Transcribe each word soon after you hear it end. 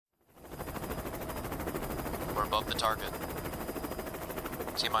above the target.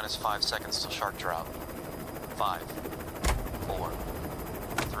 T-minus 5 seconds till shark drop. 5, 4,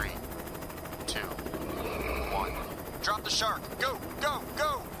 3, 2, 1. Drop the shark! Go, go,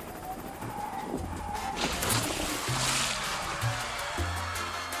 go!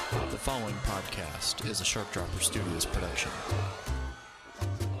 The following podcast is a Shark Dropper Studios production.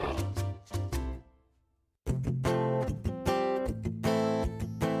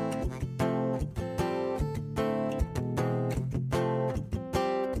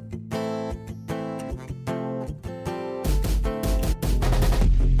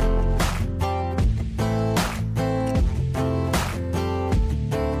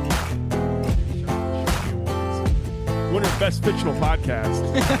 Best fictional podcast.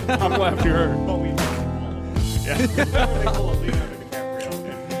 I'm glad you heard.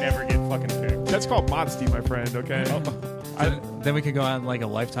 Never get fucking picked. That's called modesty, my friend. Okay. Then we could go on like a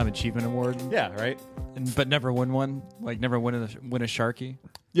lifetime achievement award, Yeah, right. but never win one. Like never win a Sharkie.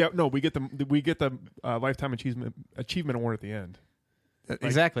 Yeah. No, we get the lifetime achievement award at the end.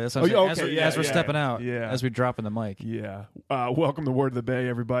 Exactly. That's what I'm saying. Okay, As we're stepping out. Yeah. As we drop in the mic. Yeah. Welcome to Word of the Bay,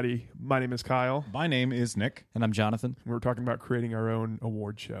 everybody. My name is Kyle. My name is Nick. And I'm Jonathan. We're talking about creating our own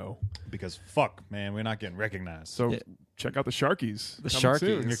award show. Because fuck, man, we're not getting recognized. So check out the Sharkies. The Coming Sharkies.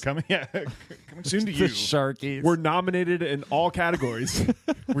 soon. You're coming, coming soon to you. The Sharkies. We're nominated in all categories.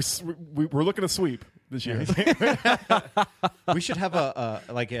 we're looking to sweep this year. We should have a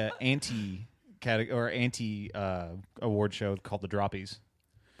anti award show called the Droppies.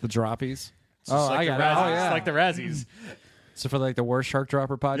 The Droppies. It's like the Razzies. It's like the Razzies. So for like the worst Shark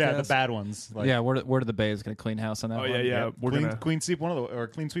Dropper podcast. Yeah, the bad ones. Like, yeah, Word of the Bay is going to clean house on that. Oh one. yeah. We're clean, gonna clean sweep one of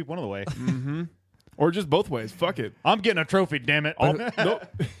the way. Mm-hmm. Or just both ways. Fuck it. I'm getting a trophy, damn it. Nope.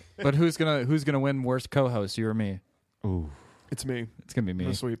 But who's gonna win worst co-host? You or me? Ooh. It's me. It's gonna be me.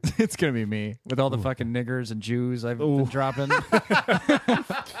 I'm gonna sweep. It's gonna be me with all the fucking niggers and Jews I've been dropping.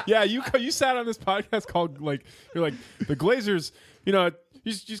 Yeah, you sat on this podcast called you're like the Glazers. You know,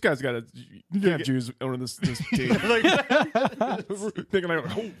 you guys got to you can't have Jews owning this team. Thinking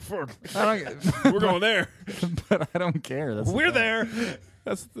like, oh fuck, we're going there, But I don't care. we're there.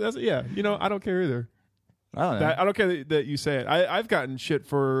 That's yeah. You know, I don't care either. I don't know. I don't care that you say it. I've gotten shit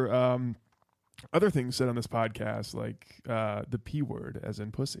for other things said on this podcast, like the P word, as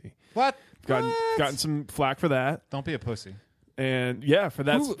in pussy. What? Gotten some flack for that. Don't be a pussy. And yeah, for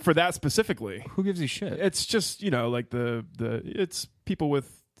that specifically. Who gives you shit? It's just, like it's people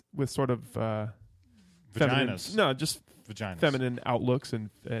with sort of Vaginas. just Vaginas. feminine outlooks and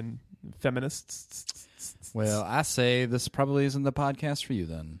feminists. Well, I say this probably isn't the podcast for you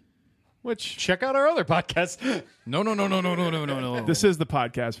then. Which Check out our other podcast. No. this is the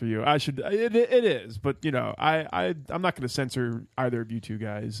podcast for you. It is, but I'm not going to censor either of you two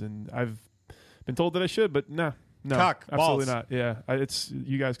guys, and I've been told that I should, but no, Cock, absolutely balls. not. Yeah, it's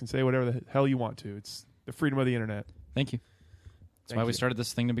you guys can say whatever the hell you want to. It's the freedom of the internet. Thank you. That's why we started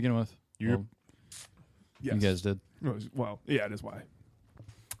this thing to begin with. Yes. You guys did. Well, yeah, it is why.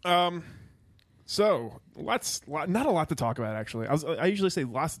 So not a lot to talk about, actually. I usually say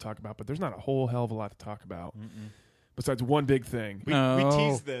lots to talk about, but there's not a whole hell of a lot to talk about. Besides one big thing. We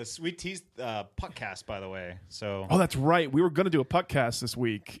teased this. We teased podcast, by the way. So Oh, that's right. We were going to do a podcast this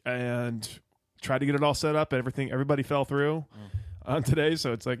week and tried to get it all set up. Everybody fell through on today,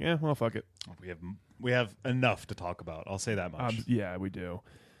 so it's like, well, fuck it. we have enough to talk about. I'll say that much. Yeah, we do.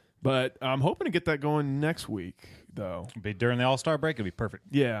 But I'm hoping to get that going next week, though. Be during the All-Star break, it'd be perfect.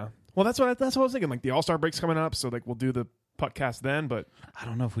 Yeah. Well, that's what I was thinking. Like the All-Star break's coming up, so we'll do the podcast then. But I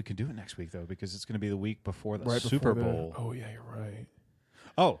don't know if we can do it next week though, because it's going to be the week before the right Super before Bowl. Oh yeah, you're right.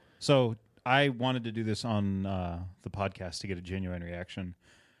 Oh, so I wanted to do this on the podcast to get a genuine reaction.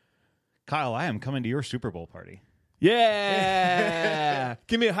 Kyle, I am coming to your Super Bowl party. Yeah.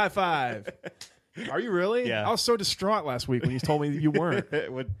 Give me a high five. Are you really? Yeah. I was so distraught last week when you told me that you weren't.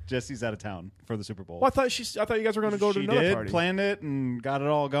 When Jesse's out of town for the Super Bowl. Well, I thought you guys were going to go to She another did, party. planned it and got it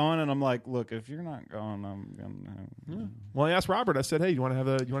all going, and I'm like, look, if you're not going, I'm gonna. Well, I asked Robert. I said, "Hey, you want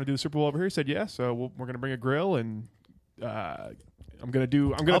to do the Super Bowl over here?" He said, "Yeah." So we're going to bring a grill, and I'm going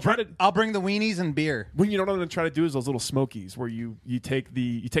to try to. I'll bring the weenies and beer. What I'm going to try to do is those little smokies where you take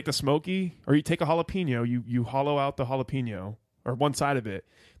the smoky, or you take a jalapeno, you hollow out the jalapeno or one side of it,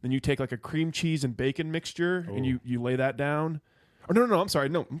 then you take like a cream cheese and bacon mixture and you lay that down. Or no, I'm sorry,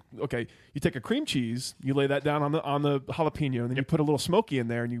 no. Okay, you take a cream cheese, you lay that down on the jalapeno, and then you put a little smoky in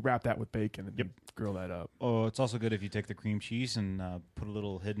there and you wrap that with bacon. And grill that up. Oh, it's also good if you take the cream cheese and put a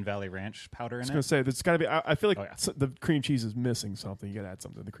little Hidden Valley Ranch powder I in was it. gonna say there's got to be. I feel like Oh, yeah. the cream cheese is missing something. You got to add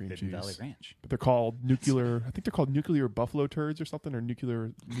something to the cream Hidden cheese. Valley Ranch. But they're called nuclear. I think they're called nuclear buffalo turds or something, or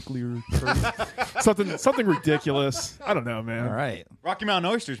nuclear turds. something ridiculous. I don't know, man. All right. Rocky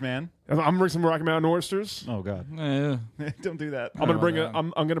Mountain oysters, man. I'm gonna bring some Rocky Mountain oysters. Oh God, Eh, don't do that. I'm gonna bring man.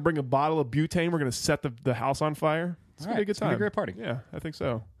 I'm gonna bring a bottle of butane. We're gonna set the house on fire. It's gonna be a good It's gonna time. be a great party. Yeah, I think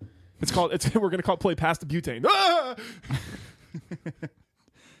so. We're gonna play Pass the Butane. Ah!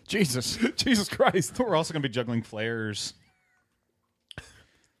 Jesus. Jesus Christ. We're also gonna be juggling flares.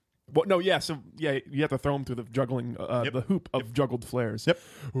 Well, no, yeah. So yeah, you have to throw them through the juggling, the hoop of juggled flares. Yep.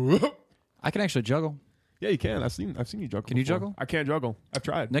 I can actually juggle. Yeah, you can. I've seen you juggle. Can you before. juggle? I can't juggle. I've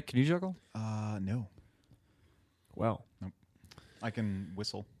tried. Nick, can you juggle? No. Well, I can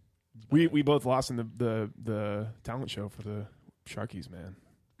whistle. we both lost in the talent show for the Sharkies, man.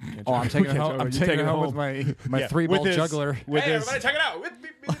 Can't Oh, I'm juggle. taking it Can't home. juggle. I'm You taking take it home with my Yeah, 3-ball with his- juggler. With Hey, his, everybody, check it out.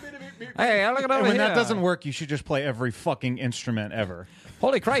 Hey, look at over and when here. that doesn't work, you should just play every fucking instrument ever.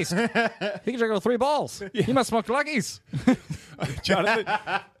 Holy Christ. He can juggle 3 balls. He must smoke Luckies.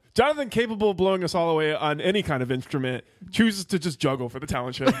 Jonathan, capable of blowing us all away on any kind of instrument, chooses to just juggle for the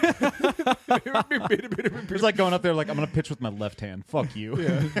talent show. It's like going up there like, I'm going to pitch with my left hand. Fuck you.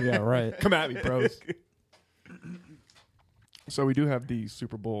 Yeah, right. Come at me, bros. So we do have the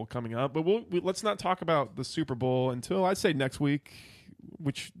Super Bowl coming up, but let's not talk about the Super Bowl until I'd say next week,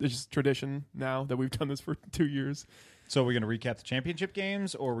 which is tradition now that we've done this for 2 years. So we're going to recap the championship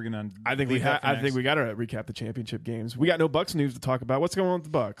games, or we're going to? I think we got to recap the championship games. We got no Bucks news to talk about. What's going on with the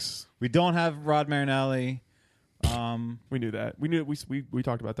Bucks? We don't have Rod Marinelli. We knew that. We knew we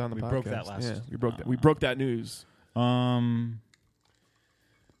talked about that on the We podcast. broke that last- Yeah, we broke that. We broke that news.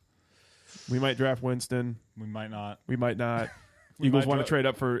 We might draft Winston. We might not. We might not. We Eagles might want to dra- trade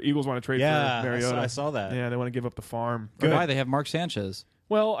up for Mariota. I saw that. Yeah, they want to give up the farm. Good. Why? They have Mark Sanchez.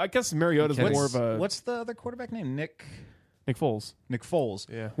 Well, I guess Mariota's Okay. more of a What's the other quarterback name? Nick Foles. Foles.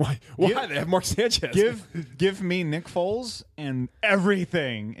 Yeah. Why? They have Mark Sanchez. Give me Nick Foles and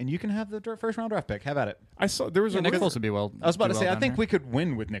everything, and you can have the first round draft pick. Have at it. I saw there was Yeah, a Nick rumor, Foles would be well. I was about to say, I down think here. we could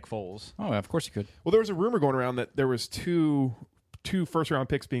win with Nick Foles. Oh, of course you could. Well, there was a rumor going around that there was two first round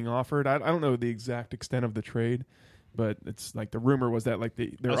picks being offered. I don't know the exact extent of the trade, but it's like the rumor was that like they're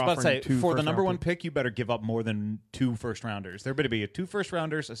I was about to offering say, two for the first-round number one picks. pick, you better give up more than 2 first rounders. There better be 2 first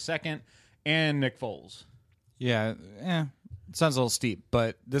rounders, a second, and Nick Foles. Yeah, it sounds a little steep,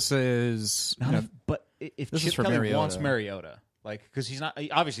 but this is But if This is Chip for Kelly Mariota. wants Mariota, like, because he's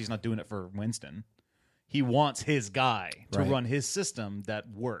not doing it for Winston. He wants his guy to Right. run his system that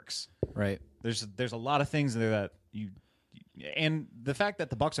works. right. There's a lot of things there that and the fact that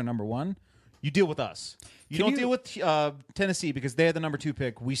the Bucs are number 1, you deal with us. You Can don't you- deal with Tennessee because they're the number 2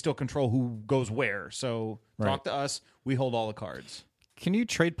 pick. We still control who goes where. So Right. talk to us. We hold all the cards. Can you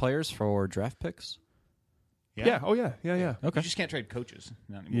trade players for draft picks? Yeah. Oh yeah. Okay. You just can't trade coaches.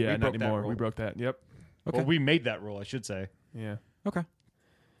 Not anymore. Yeah. We Not broke that anymore. rule. We broke that. Yep. Okay. Well, we made that rule, I should say. Yeah. Okay.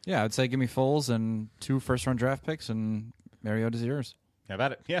 Yeah, I'd say give me Foles and 2 first-round draft picks, and Mariota's yours. How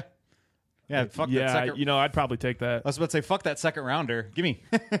about it? Yeah. Yeah, fuck that Yeah. second. I'd probably take that. I was about to say, fuck that second rounder. Give me.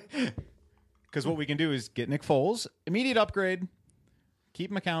 Because what we can do is get Nick Foles, immediate upgrade,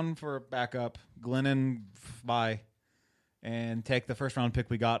 keep McCown for a backup, Glennon bye, and take the first round pick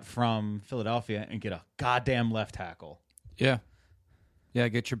we got from Philadelphia and get a goddamn left tackle. Yeah. Yeah,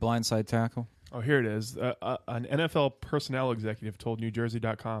 get your blindside tackle. Oh, here it is. An NFL personnel executive told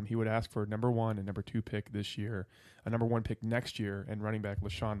NewJersey.com he would ask for number 1 and number 2 pick this year, a number 1 pick next year, and running back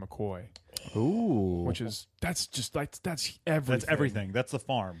LaShawn McCoy. Ooh. That's everything. That's everything. That's the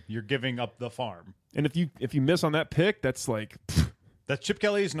farm. You're giving up the farm. And if you miss on that pick, that's like, That Chip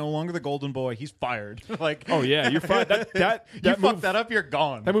Kelly is no longer the golden boy. He's fired. Like, oh yeah, you're fired. That you move, fuck that up, you're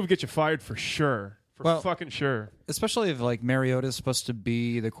gone. that move gets you fired for sure. Fucking sure. Especially if like Mariota is supposed to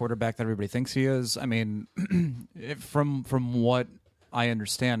be the quarterback that everybody thinks he is. I mean, from what I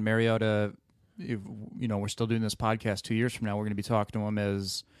understand, Mariota, we're still doing this podcast 2 years from now. We're going to be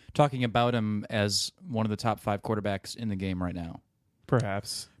talking about him as one of the top 5 quarterbacks in the game right now.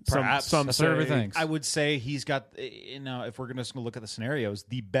 Perhaps. Perhaps. Some That's say, what everybody thinks. I would say he's got, if we're going to look at the scenarios,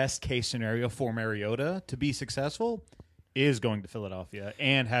 the best case scenario for Mariota to be successful is going to Philadelphia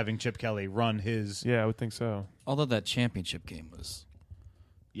and having Chip Kelly run his. Yeah, I would think so. Although that championship game was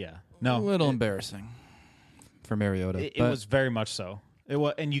Yeah. a No. little embarrassing for Mariota. It but was very much so. It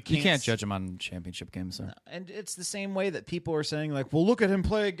was, and you can't judge him on championship games. So. And it's the same way that people are saying, like, well, look at him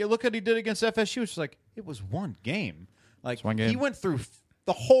play. Look what he did against FSU. It's like, it was one game. Like, one game. he went through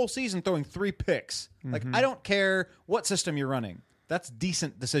the whole season throwing 3 picks. Like, I don't care what system you're running. That's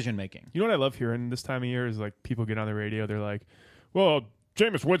decent decision making. You know what I love hearing this time of year is like people get on the radio. They're like, "Well,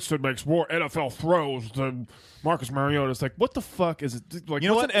 Jameis Winston makes more NFL throws than Marcus Mariota." It's like, what the fuck is it? Like, You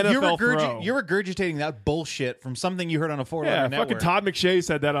know what's what? an NFL throw? You're regurgitating that bullshit from something you heard on a 4-letter Yeah, network. fucking Todd McShay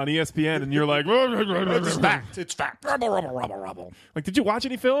said that on ESPN, and you're like, It's fact. It's fact. Rubble. like, did you watch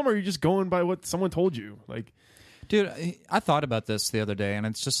any film, or are you just going by what someone told you? Like, Dude, I thought about this the other day, and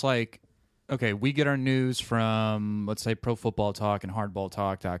it's just like, okay, we get our news from, let's say, Pro Football Talk and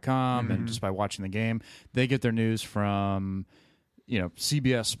HardballTalk.com, and just by watching the game. They get their news from,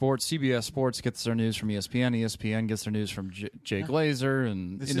 CBS Sports. CBS Sports gets their news from ESPN. ESPN gets their news from Jake Glazer.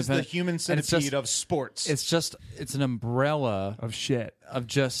 And This is the human centipede of sports. It's an umbrella of shit. of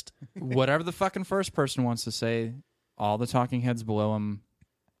just whatever the fucking first person wants to say. All the talking heads below him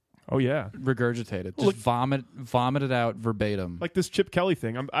Oh yeah, regurgitate it. Just Look- vomit it out verbatim. like this Chip Kelly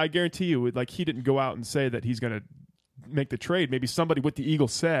thing. I guarantee you, like, he didn't go out and say that he's going to make the trade. Maybe somebody with the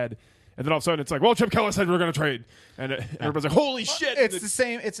Eagles said. And then all of a sudden, it's like, well, Chip Kelly said we're going to trade, and everybody's like, "Holy shit!" It's the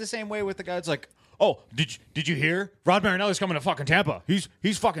same. It's the same way with the guys. Like, oh, did you hear? Rod Marinelli's coming to fucking Tampa.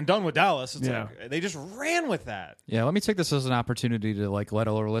 He's fucking done with Dallas. It's Yeah. like they just ran with that. Yeah, let me take this as an opportunity to like let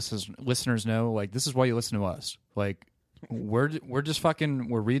all our listeners know, like, this is why you listen to us. Like, we're just fucking,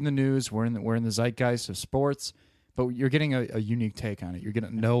 we're reading the news, we're in the zeitgeist of sports, but you're getting a unique take on it. You're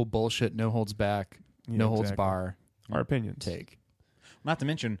getting no bullshit, no holds back, no holds exactly. bar Our opinions. take. Not to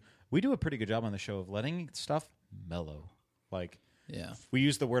mention, we do a pretty good job on the show of letting stuff mellow. Like, Yeah. we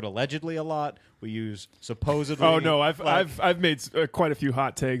use the word allegedly a lot. We use supposedly. Oh no, I've made quite a few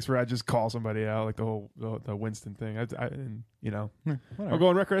hot takes where I just call somebody out, like the Winston thing. I'll go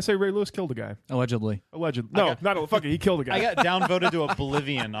on record. I say Ray Lewis killed a guy. Allegedly. Allegedly, no, not fuck it. He killed a guy. I got downvoted to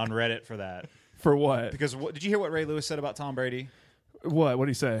oblivion on Reddit for that. For what? Because did you hear what Ray Lewis said about Tom Brady? What did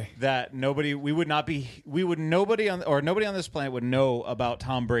he say? That nobody on this planet would know about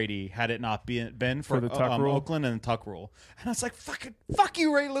Tom Brady had it not been for the Tuck rule? Oakland and the Tuck rule. And I was like, fuck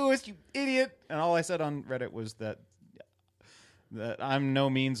you, Ray Lewis, you idiot. And all I said on Reddit was that I'm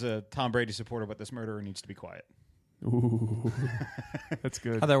no means a Tom Brady supporter, but this murderer needs to be quiet. Ooh, that's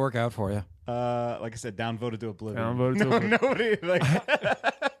good. How'd that work out for you? Like I said, downvoted to oblivion. Downvoted to oblivion. Nobody like.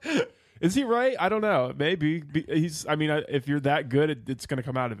 Is he right? I don't know. Maybe he's. I mean, if you're that good, it's going to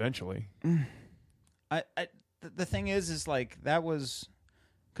come out eventually. The thing is like that was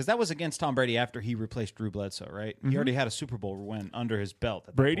because that was against Tom Brady after he replaced Drew Bledsoe, right? He already had a Super Bowl win under his belt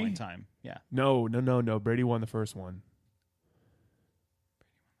at Brady? that point in time. Yeah, No. Brady won the first one,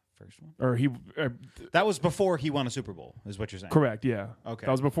 first one. or he. That was before he won a Super Bowl, is what you're saying. Correct. Yeah. Okay.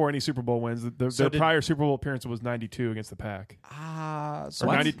 That was before any Super Bowl wins. Their prior Super Bowl appearance was '92 against the Pack, So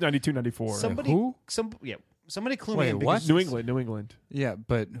or 92, 94. somebody, Who? somebody clue Wait, me in. what? because- New England. Yeah,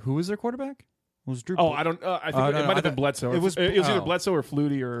 but who was their quarterback? Was Drew? Oh, I don't. I think no, it no, might I have been thought- Bledsoe. it was- It was either oh. Bledsoe or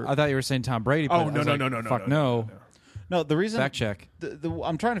Flutie or. I thought you were saying Tom Brady. But Oh I was no, like, no. Fuck no. No, the reason. Fact check.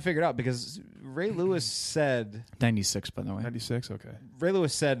 I'm trying to figure it out because Ray Lewis said 96, by the way. 96. Okay. Ray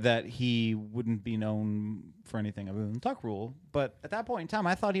Lewis said that he wouldn't be known for anything other than Tuck rule. But at that point in time,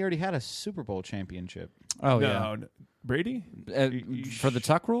 I thought he already had a Super Bowl championship. Oh, no, Brady. For the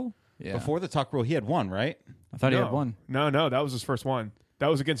Tuck rule? Yeah. Before the Tuck rule, he had one, right? I thought he had one. No, that was his first one. That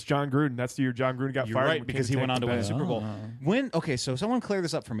was against John Gruden. That's the year John Gruden got You're fired. right, because he went on to win the Super Bowl. Okay, so someone clear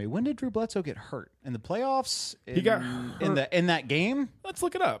this up for me. When did Drew Bledsoe get hurt? In the playoffs? He got hurt. in that game? Let's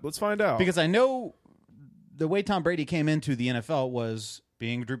look it up. Let's find out. Because I know the way Tom Brady came into the NFL was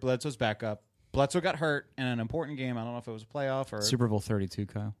being Drew Bledsoe's backup. Bledsoe got hurt in an important game. I don't know if it was a playoff or Super Bowl 32,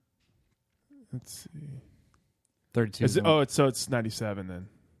 Kyle. let's see. 32. Is it, oh, it's 97 then.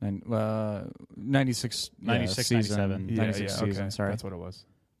 And 96, 96, season, 97. 96 season. Okay. Sorry, That's what it was.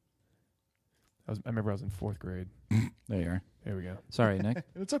 I remember I was in fourth grade. there you are. There we go. Sorry, Nick.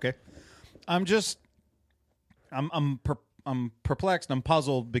 It's okay. I'm perplexed. I'm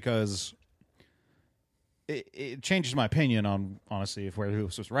puzzled because it changes my opinion on honestly if whether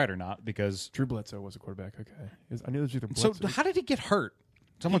Lewis was right or not. Because Drew Bledsoe was a quarterback. Okay. I knew it was either so Bledsoe. how did he get hurt?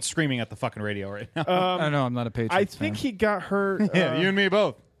 Someone's screaming at the fucking radio right now. I don't know. I'm not a Patriots I fan. think he got hurt. yeah, you and me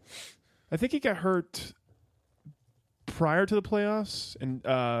both. I think he got hurt prior to the playoffs,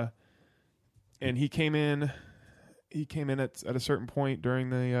 and he came in. He came in at a certain point during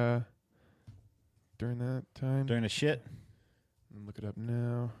that time. During a shit. Look it up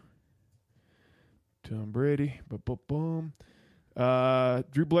now. Tom Brady. Boom.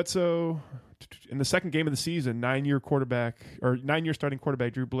 Drew Bledsoe in the second game of the season, 9-year starting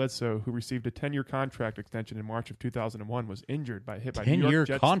quarterback Drew Bledsoe, who received a 10-year contract extension in March of 2001, was injured by a hit by New York 10-year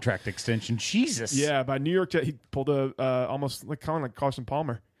Jets. contract extension. Jesus. Yeah, by New York Jets. He pulled a almost like kind of like Carson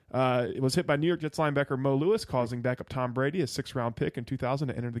Palmer. It was hit by New York Jets linebacker Mo Lewis, causing backup Tom Brady, a 6th-round pick in 2000,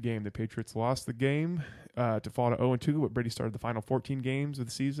 to enter the game. The Patriots lost the game to fall to 0-2, but Brady started the final 14 games of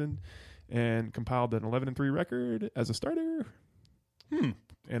the season and compiled an 11-3 record as a starter. And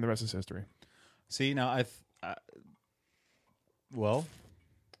the rest is history. See, now well,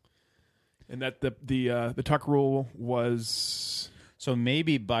 and that the tuck rule was. So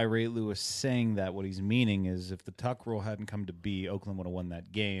maybe by Ray Lewis saying that, what he's meaning is if the tuck rule hadn't come to be, Oakland would have won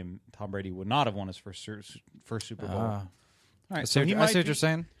that game. Tom Brady would not have won his first Super Bowl. All right, I see what you're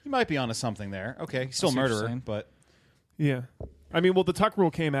saying. He might be onto something there. Okay, he's still a murderer, but yeah. I mean, well, the tuck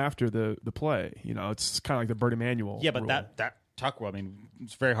rule came after the play. You know, it's kind of like the Bert Emanuel. Yeah, but rule. that tuck rule. I mean,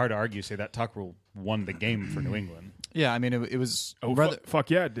 it's very hard to argue. Say that tuck rule won the game for New England. Yeah, I mean, it was.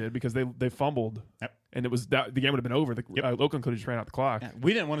 Fuck yeah, it did because they fumbled. Yep. And it was the game would have been over. Oakland could have just ran out the clock. Yeah,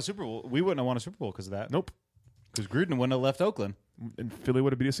 we didn't win a Super Bowl. We wouldn't have won a Super Bowl because of that. Nope. Because Gruden wouldn't have left Oakland. And Philly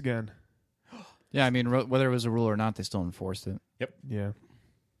would have beat us again. Yeah, I mean, whether it was a rule or not, they still enforced it. Yep. Yeah.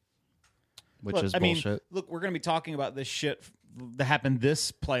 Which Look, is I bullshit. mean, look, we're going to be talking about this shit that happened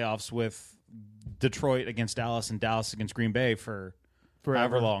this playoffs with Detroit against Dallas and Dallas against Green Bay for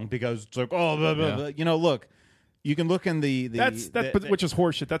however long because it's like, oh, blah, blah, blah. You know, look, you can look in which is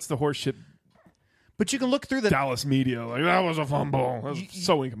horseshit. That's the horseshit. But you can look through the Dallas media. Like, that was a fumble. That was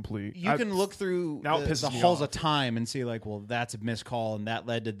so incomplete. You can look through now the halls of time and see, like, well, that's a missed call, and that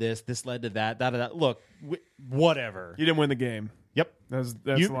led to this. This led to that. That. Look, whatever. You didn't win the game. Yep. That's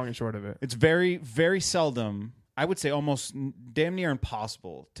the long and short of it. It's very, very seldom, I would say almost damn near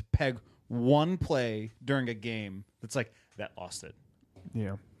impossible, to peg one play during a game that's like, that lost it.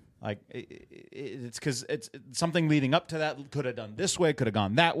 Yeah. Like, it's because it's something leading up to that. Could have done this way, could have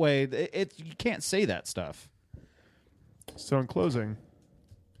gone that way. You can't say that stuff. So in closing,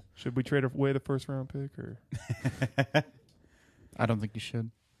 should we trade away the first round pick or? I don't think you should.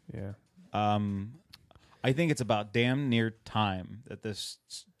 Yeah. I think it's about damn near time that this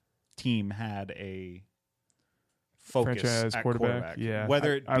team had a focus franchise at quarterback. Yeah,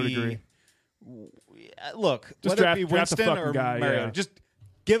 whether it be, I would agree. Look, Just whether it be draft the Winston fucking or guy, Mariota, yeah. just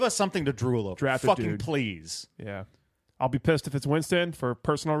give us something to drool over. Draft a fucking dude. please. Yeah, I'll be pissed if it's Winston for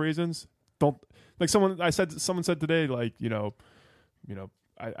personal reasons. Don't like someone said today, like you know,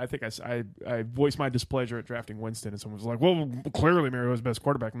 I think I voiced my displeasure at drafting Winston, and someone was like, "Well, clearly Mariota's best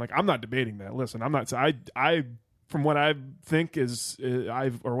quarterback." I'm like, I'm not debating that. Listen, I'm not. I from what I think is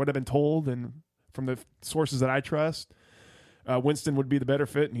or what I've been told, and from the sources that I trust, Winston would be the better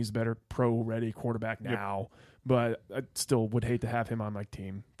fit, and he's a better pro-ready quarterback now. Yep. But I still would hate to have him on my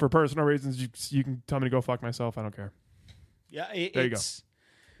team for personal reasons. You can tell me to go fuck myself. I don't care. Yeah, there you go.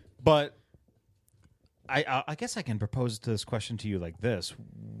 But I guess I can propose this question to you like this: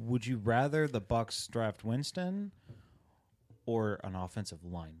 would you rather the Bucs draft Winston or an offensive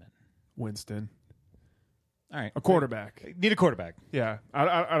lineman? Winston. All right, a quarterback. Need a quarterback. Yeah,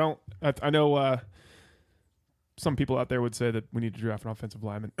 I don't. I know some people out there would say that we need to draft an offensive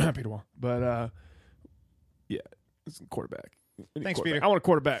lineman, Peter Wall. But yeah, it's a quarterback. Thanks, Peter. I want a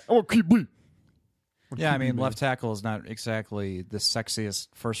quarterback. I want a QB. Yeah, I mean, left tackle is not exactly the sexiest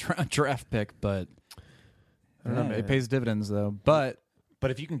first-round draft pick, but I don't know. It pays dividends, though. But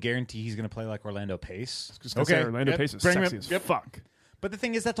if you can guarantee he's going to play like Orlando Pace, okay, Orlando Pace is sexy as fuck. But the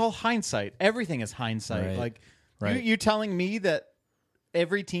thing is, that's all hindsight. Everything is hindsight. Right. Like, you're telling me that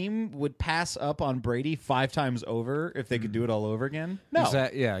every team would pass up on Brady 5 times over if they could do it all over again? No.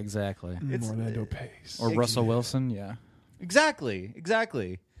 Yeah, exactly. It's Orlando Pace. Or Russell Wilson, yeah. Exactly.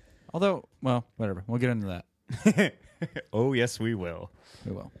 Although, well, whatever. We'll get into that. Oh, yes, we will.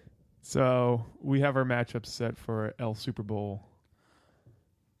 We will. So we have our matchups set for El Super Bowl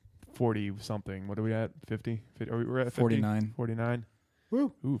 40-something. What are we at? 50? We're at 50? 49. 49.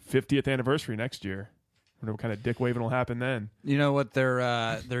 Woo. Ooh, 50th anniversary next year. Wonder what kind of dick waving will happen then. You know what?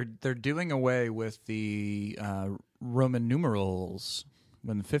 They're doing away with the Roman numerals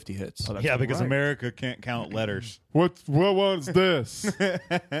when the 50 hits. Oh, Yeah, because right. America can't count letters. What was this?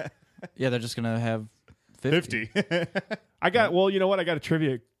 Yeah, they're just gonna have 50. I got. Well, you know what? I got a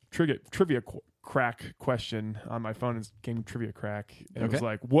trivia crack question on my phone. It came Trivia Crack. And It was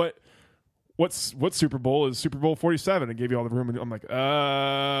like, what Super Bowl is Super Bowl 47? It gave you all the room, and I'm like,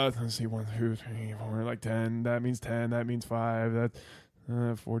 let's see, 1, 2, 3, 4, like 10. That means 10. That means 5. That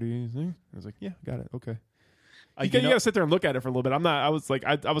 40. I was like, yeah, got it. Okay. You got to sit there and look at it for a little bit. I was like,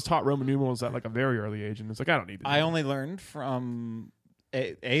 I was taught Roman numerals at like a very early age, and it's like I don't need to. I only learned from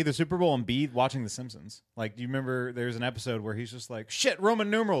A, the Super Bowl, and B, watching The Simpsons. Like, do you remember there's an episode where he's just like, shit, Roman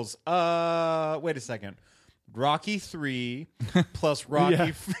numerals. Wait a second. Rocky 3 plus Rocky,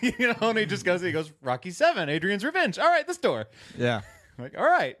 and he goes, Rocky 7, Adrian's Revenge. All right, this door. Yeah. Like, all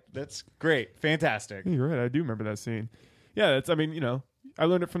right, that's great, fantastic. You're right. I do remember that scene. Yeah, it's. I mean, I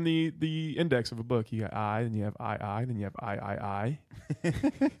learned it from the index of a book. You got I, then you have I, then you have I.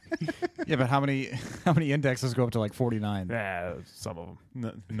 Yeah, but how many indexes go up to like 49? Yeah, some of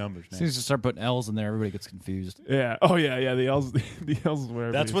them. Numbers. As soon as you start putting L's in there, everybody gets confused. Yeah. Oh yeah. The L's. The L's is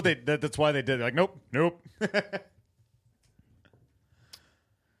where. That's what they. That's why they did. Like, nope.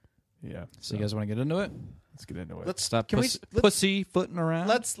 Yeah. So you guys want to get into it? Let's get into it. Let's Stop Can pussyfooting around.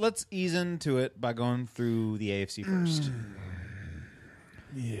 Let's ease into it by going through the AFC first.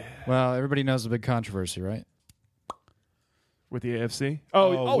 Yeah. Well, everybody knows the big controversy, right? With the AFC.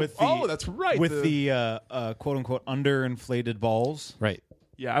 That's right. With the quote unquote underinflated balls. Right.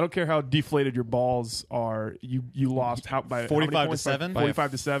 Yeah, I don't care how deflated your balls are. You lost by 45 to 7?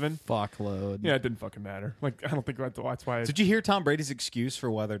 45 to 7. Fuckload. Yeah, it didn't fucking matter. Like, I don't think that's why. Did you hear Tom Brady's excuse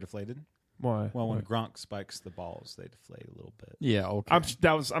for why they're deflated? Why? Well, when Gronk spikes the balls, they deflate a little bit. Yeah. Okay. I'm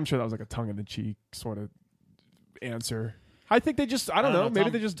sure that was like a tongue in the cheek sort of answer. I think they just. I don't know. Maybe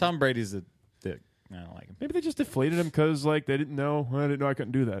they just. Tom Brady's a dick. I don't like him. Maybe they just deflated him because like they didn't know. I didn't know I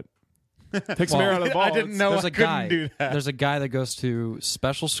couldn't do that. Take some air out of the ball. I didn't know There's I a couldn't guy. do that. There's a guy that goes to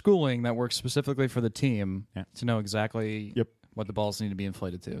special schooling that works specifically for the team Yeah. to know exactly Yep. what the balls need to be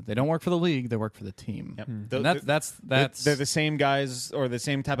inflated to. They don't work for the league; they work for the team. Yep. And that's They're the same guys or the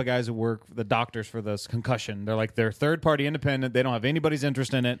same type of guys who work the doctors for this concussion. They're third party independent. They don't have anybody's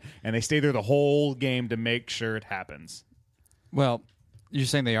interest in it, and they stay there the whole game to make sure it happens. well. You're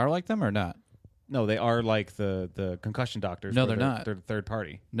saying they are like them or not? No, they are like the concussion doctors. No, where they're not. They're third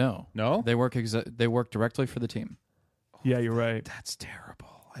party. No. No? They work directly for the team. Yeah, you're right. That's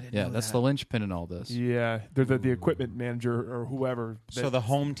terrible. I didn't Yeah, know that's that. the linchpin in all this. Yeah, they're the equipment manager or whoever. So the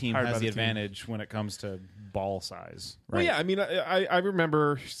home team hired by has the the team. advantage when it comes to ball size. Well, yeah, I mean, I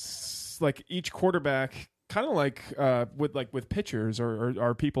remember like each quarterback, kind of like with pitchers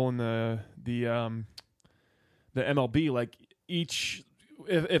or people in the MLB, like each.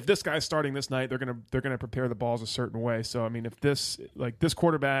 If this guy's starting this night, they're gonna prepare the balls a certain way. So I mean, if this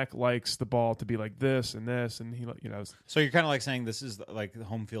quarterback likes the ball to be like this, and he So you're kind of like saying this is like the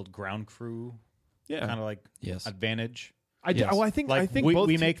home field ground crew, yeah, kind of like Yes. advantage. Yes. I think Like I think we both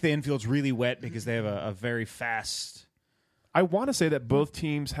make the infields really wet because they have a very fast. I want to say that both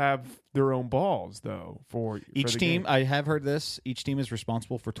teams have their own balls though. For Each the team, game. I have heard this. Each team is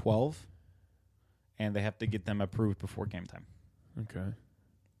responsible for 12, and they have to get them approved before game time. Okay.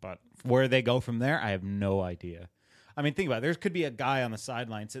 But where they go from there, I have no idea. I mean, think about it. There could be a guy on the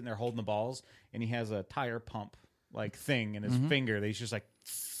sideline sitting there holding the balls, and he has a tire pump like thing in his finger that he's just like.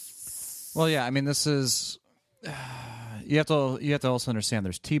 Well, yeah. I mean, this is you have to also understand.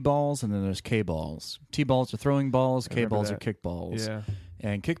 There's T balls and then there's K balls. T balls are throwing balls. K remember balls are that. kick balls. Yeah.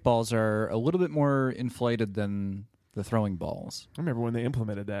 And kick balls are a little bit more inflated than the throwing balls. I remember when they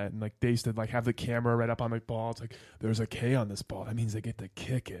implemented that, and like they used to like have the camera right up on the ball. It's like there's a K on this ball. That means they get to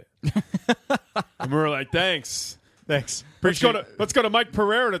kick it. And we were like, thanks. Thanks. Let's go to Mike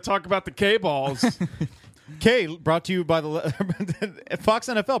Pereira to talk about the K balls. K brought to you by the Fox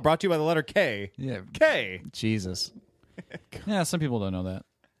NFL brought to you by the letter K. Yeah. K. Jesus. Yeah, some people don't know that.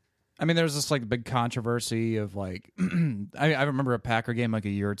 I mean, there's this like big controversy of like, I remember a Packer game like a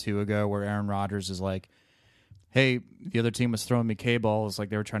year or two ago where Aaron Rodgers is like, hey, the other team was throwing me K balls, like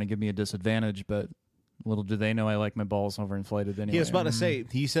they were trying to give me a disadvantage, but little do they know I like my balls overinflated anyway. He was about to say,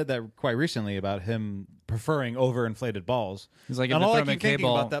 he said that quite recently about him preferring overinflated balls. He's like, if and they all throw I me a keep K thinking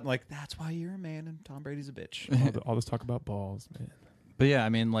ball, about that, I'm like, that's why you're a man and Tom Brady's a bitch. all this talk about balls, man. but yeah, I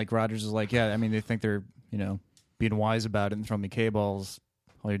mean, like Rodgers is like, yeah, I mean, they think they're being wise about it and throwing me K balls.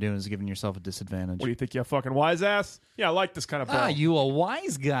 All you're doing is giving yourself a disadvantage. What do you think, you fucking wise ass? Yeah, I like this kind of ball. you a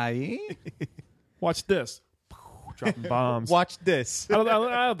wise guy? Eh? Watch this. Dropping bombs. Watch this. I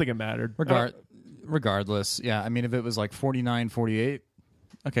don't think it mattered. Regardless, yeah. I mean, if it was like 49-48,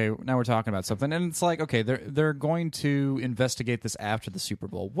 okay, now we're talking about something. And it's like, okay, they're going to investigate this after the Super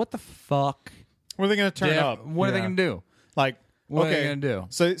Bowl. What the fuck? What are they going to turn up? What are they going to do? Like, What okay, are they going to do?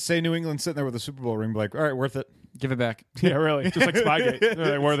 So say New England's sitting there with a Super Bowl ring, be like, all right, worth it. Give it back. Yeah, really. Just like Spygate.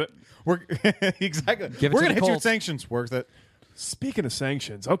 They're worth it. We're exactly. Give it We're to going the to hit you with Colts. sanctions. Worth it. Speaking of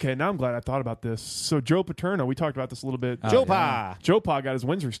sanctions, okay, now I'm glad I thought about this. So Joe Paterno, we talked about this a little bit. JoePA. JoePA got his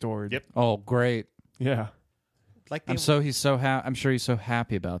wins restored. Yep. Oh, great. Yeah. Like I'm sure he's so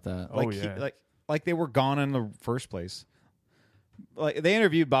happy about that. Oh, yeah. Like they were gone in the first place. Like they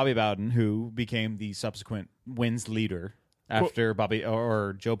interviewed Bobby Bowden, who became the subsequent wins leader after Bobby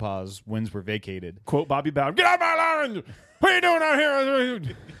or JoePA's wins were vacated. Quote Bobby Bowden, get out my line! What are you doing out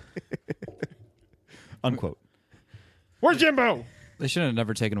here? Unquote. Where's Jimbo? They should have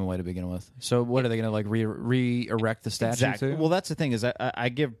never taken him away to begin with. So what are they going to like re-erect the statue? Exactly. To? Well, that's the thing is I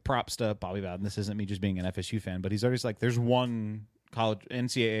give props to Bobby Bowden. This isn't me just being an FSU fan, but he's always like, there's one college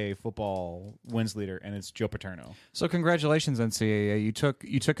NCAA football wins leader, and it's Joe Paterno. So congratulations, NCAA.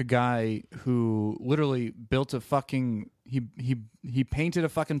 You took a guy who literally built a fucking he painted a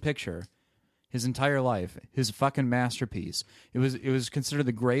fucking picture his entire life, his fucking masterpiece. It was considered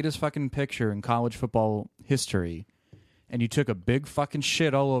the greatest fucking picture in college football history, and you took a big fucking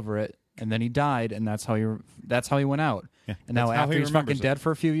shit all over it, and then he died, and that's how he went out. Yeah, and now that's how after he he's remembers fucking it. dead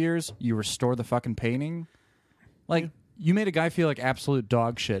for a few years, you restore the fucking painting. Like you made a guy feel like absolute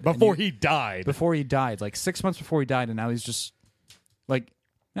dog shit Before he died. Before he died, like 6 months before he died, and now he's just like,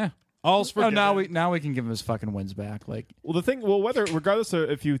 All's Oh, forgiven. now we can give him his fucking wins back. Like, regardless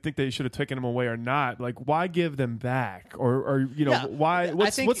of if you think they should have taken them away or not, like, why give them back? Or why?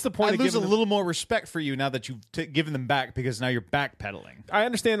 What's the point? I of lose a giving them? little more respect for you now that you've given them back because now you're backpedaling. I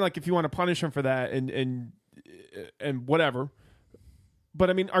understand, like, if you want to punish them for that and whatever. But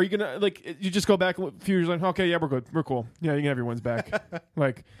I mean, are you gonna you just go back a few years like, okay, yeah, we're good, we're cool, yeah, you can have your wins back.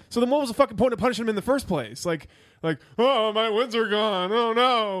 Like, so then what was the fucking point of punishing them in the first place? Like, oh, my wins are gone, oh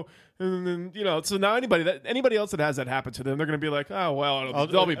no. And then so now anybody else that has that happen to them, they're gonna be like, oh well,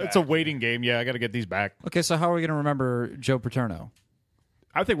 they'll be back. It's a waiting game. Yeah, I got to get these back. okay, so how are we going to remember Joe Paterno?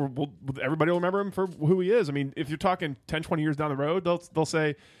 I think everybody will remember him for who he is. I mean, if you're talking 10, 20 years down the road, they'll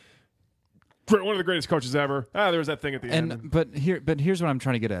say, one of the greatest coaches ever. There was that thing at the end. But here's what I'm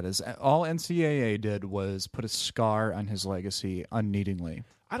trying to get at is all NCAA did was put a scar on his legacy unneedingly.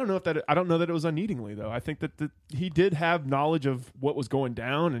 I don't know that it was unneedingly though. I think that he did have knowledge of what was going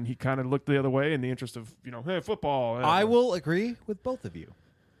down, and he kind of looked the other way in the interest of hey, football. I will agree with both of you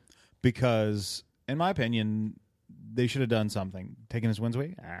because, in my opinion, they should have done something. Taking his wins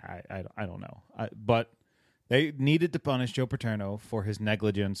away, I don't know, but they needed to punish Joe Paterno for his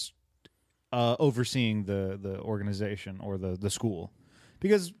negligence overseeing the organization or the school,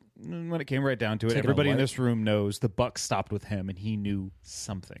 because when it came right down to it, everybody in this room knows the buck stopped with him, and he knew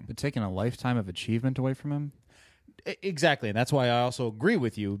something. But taking a lifetime of achievement away from him? Exactly, and that's why I also agree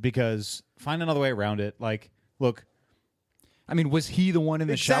with you, because find another way around it. Like, look, I mean, was he the one in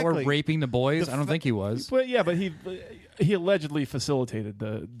the shower raping the boys? I don't think he was. But yeah, but he allegedly facilitated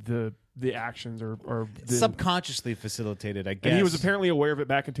the actions or subconsciously facilitated, I guess. And he was apparently aware of it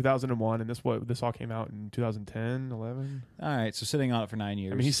back in 2001, and this all came out in 2010, 11. All right, so sitting on it for 9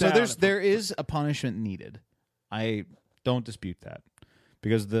 years. I mean, there is a punishment needed. I don't dispute that,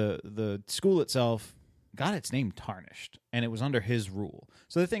 because the school itself got its name tarnished, and it was under his rule.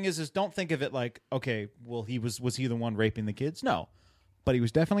 So the thing is don't think of it like, okay, well, was he the one raping the kids? No, but he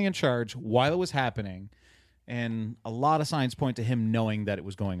was definitely in charge while it was happening, and a lot of signs point to him knowing that it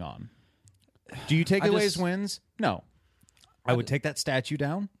was going on. Do you take away his wins? No. I would take that statue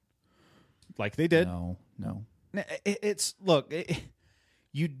down like they did. No.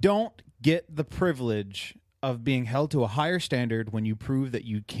 You don't get the privilege of being held to a higher standard when you prove that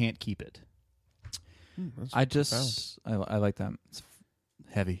you can't keep it. I like that. It's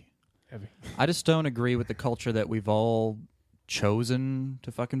heavy. I just don't agree with the culture that we've all chosen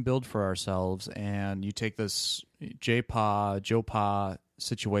to fucking build for ourselves. And you take this JoePA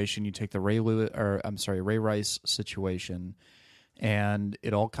situation, you take the Ray Rice situation, and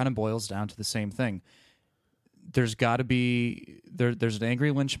it all kind of boils down to the same thing. There's got to be there's an angry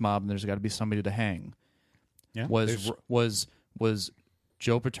lynch mob, and there's got to be somebody to hang. Yeah. Was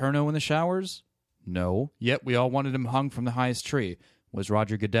Joe Paterno in the showers? No. Yet we all wanted him hung from the highest tree. Was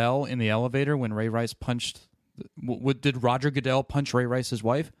Roger Goodell in the elevator when Ray Rice punched? Did Roger Goodell punch Ray Rice's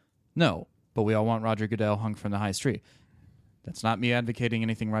wife? No. But we all want Roger Goodell hung from the highest tree. That's not me advocating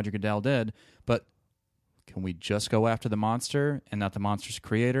anything Roger Goodell did, but can we just go after the monster and not the monster's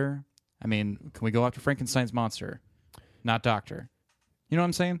creator? I mean, can we go after Frankenstein's monster, not doctor? You know what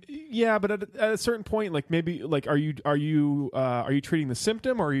I'm saying? Yeah, but at a certain point, like maybe, like are you treating the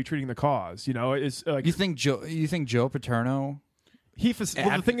symptom or are you treating the cause? Is like, you think Joe Paterno? The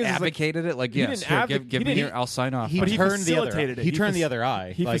thing is, advocated it. Like, yes, give me here. I'll sign off. He turned the other eye. He turned the other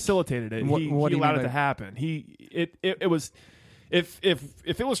eye. He facilitated it. He allowed it to happen. It was. If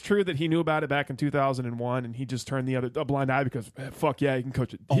it was true that he knew about it back in 2001 and he just turned a blind eye because fuck yeah, he can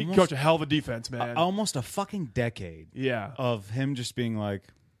coach it. He can coach a hell of a defense, man. Almost a fucking decade. Yeah. Of him just being like,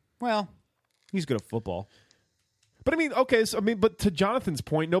 well, he's good at football. But I mean, okay, but to Jonathan's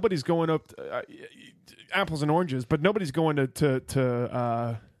point, nobody's going up apples and oranges, but nobody's going to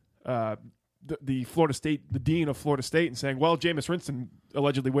the Florida State, the dean of Florida State, and saying, well, Jameis Winston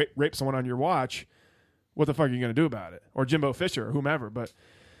allegedly raped someone on your watch. What the fuck are you going to do about it? Or Jimbo Fisher or whomever. But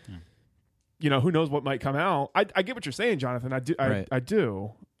who knows what might come out. I get what you're saying, Jonathan. I do. I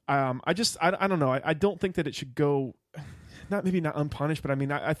do. I don't know. I don't think that it should go, not unpunished, but I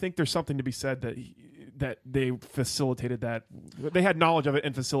mean, I think there's something to be said that they facilitated that. They had knowledge of it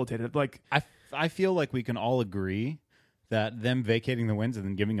and facilitated it. Like, I feel like we can all agree that them vacating the wins and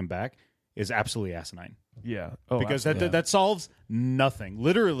then giving them back is absolutely asinine. Yeah. Because that solves nothing.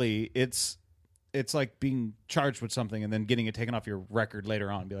 Literally, it's like being charged with something and then getting it taken off your record later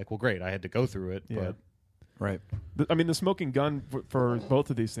on. Be like, well, great, I had to go through it, but right. I mean, the smoking gun for both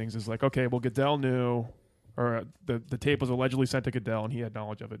of these things is like, okay, well, Goodell knew, or the tape was allegedly sent to Goodell, and he had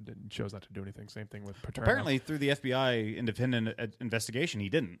knowledge of it and chose not to do anything. Same thing with Paterno. Apparently, through the FBI independent investigation, he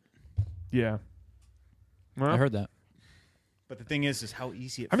didn't. Yeah. Well, I heard that. But the thing is how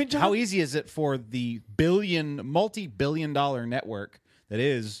easy how easy is it for the multi-billion-dollar network that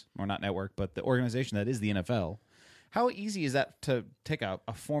is, or not network, but the organization that is the NFL? How easy is that to take a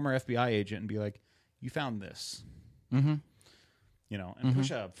former FBI agent and be like, you found this? Mm-hmm. And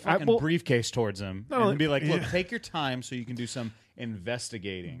push a fucking briefcase towards him and be like, look, take your time so you can do some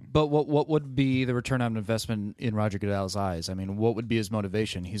investigating. But what would be the return on investment in Roger Goodell's eyes? I mean, what would be his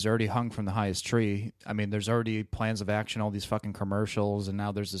motivation? He's already hung from the highest tree. I mean, there's already plans of action, all these fucking commercials, and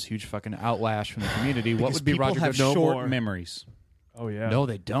now there's this huge fucking outlash from the community. What would be Roger Goodell's Goodell? Short memories. Oh yeah. No,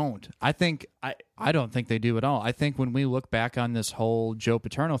 they don't. I don't think they do at all. I think when we look back on this whole Joe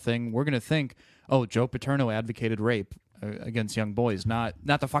Paterno thing, we're going to think, oh, Joe Paterno advocated rape against young boys, not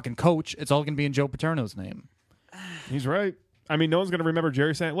the fucking coach. It's all going to be in Joe Paterno's name. He's right. I mean, no one's going to remember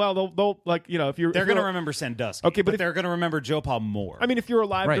Jerry Sandusky. Well, they'll like, they're going to remember Sandusky. Okay, but they're going to remember JoePA more. I mean, if you're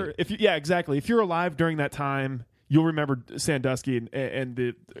alive, right. Exactly. If you're alive during that time, you'll remember Sandusky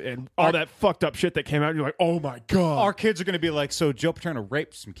and all that fucked up shit that came out. And you're like, oh my god. Our kids are going to be like, so Joe Paterno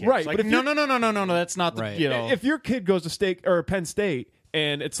raped some kids, right? Like, but no, that's not the. Right. If your kid goes to state or Penn State.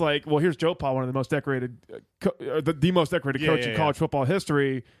 And it's like, well, here's JoePA, one of the most decorated, the most decorated coach in college football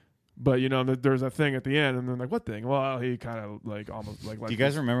history. But there's a thing at the end, and then like, what thing? Well, he kind of like almost like. Do you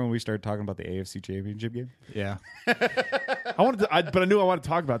guys remember when we started talking about the AFC Championship game? Yeah. but I knew I wanted to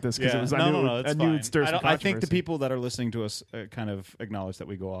talk about this because it was. I knew it'd stir some I think the controversy. people that are listening to us kind of acknowledge that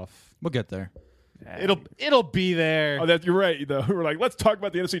we go off. We'll get there. It'll be there. Oh, you're right. Though we're like, let's talk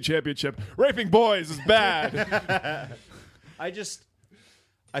about the NFC Championship. Raping boys is bad.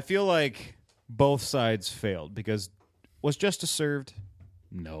 I feel like both sides failed because was justice served?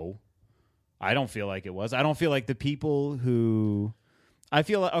 No. I don't feel like it was. I don't feel like the people who I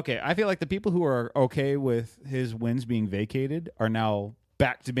feel like the people who are okay with his wins being vacated are now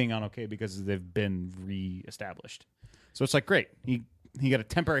back to being unokay because they've been reestablished. So it's like, great. He got a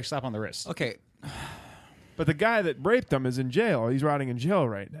temporary slap on the wrist. Okay. But the guy that raped him is in jail. He's rotting in jail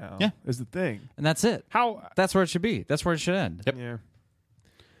right now. Yeah. Is the thing. And that's it. That's where it should be. That's where it should end. Yep.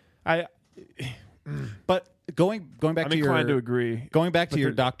 Yeah. But going back I'm to inclined to agree. Going back to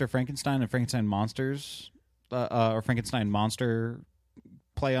your Dr. Frankenstein and Frankenstein monsters, or Frankenstein monster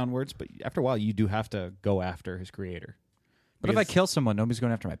play on words, but after a while, you do have to go after his creator. But if I kill someone, nobody's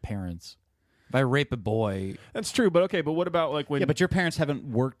going after my parents. If I rape a boy, That's true, but okay. But what about like when? Yeah, but your parents haven't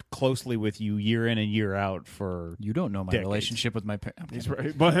worked closely with you year in and year out for. you don't know my decades. relationship with my parents. He's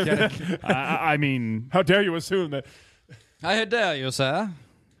right. But I mean, how dare you assume that? I dare you, sir.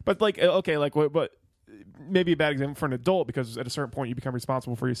 But like, okay, like what? But maybe a bad example for an adult because at a certain point you become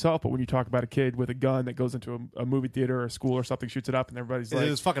responsible for yourself. But when you talk about a kid with a gun that goes into a movie theater or a school or something, shoots it up, and everybody's like,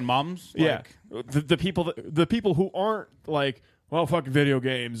 his fucking moms. yeah, the people who aren't like, well, fucking video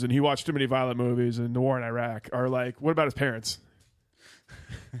games, and he watched too many violent movies and the war in Iraq are like, what about his parents?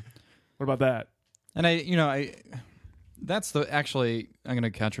 What about that? And that's the actually. I'm going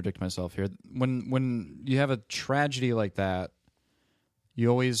to contradict myself here. When you have a tragedy like that, you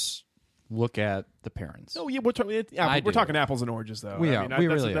always look at the parents. Oh yeah, we're talking apples and oranges though. We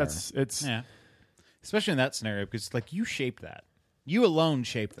really are. It's Yeah. Especially in that scenario because like you shaped that. You alone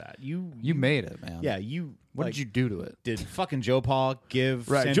shaped that. You made it, man. Yeah, you. What did you do to it? Did fucking JoePA give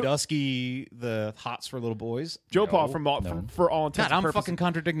Sandusky the hots for little boys? JoePA No. for all intents God, and I'm purposes. fucking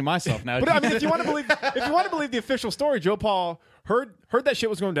contradicting myself now. But I mean, if you want to believe the official story, JoePA heard that shit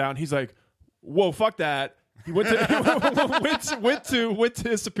was going down. He's like, "Whoa, fuck that." He went to went to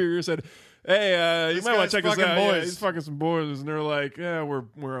his superior, said, "Hey, you might want to check this out. Boys. Yeah, he's fucking some boys." And they're like, "Yeah, we're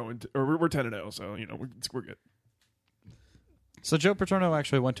 10-0, so we're good." So Joe Paterno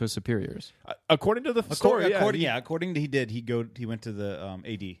actually went to his superiors. According to the story, according to he went to the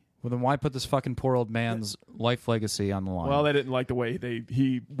AD. Well, then why put this fucking poor old man's life legacy on the line? Well, they didn't like the way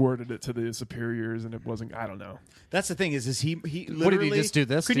he worded it to the superiors, and it wasn't. I don't know. That's the thing is he literally. What did he just do?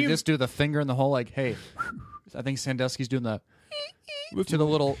 This? Did he just do the finger in the hole? Like, hey, I think Sandusky's doing the to the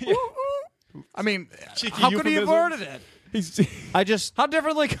little. I mean, Cheeky how could he have euphemisms. worded it? How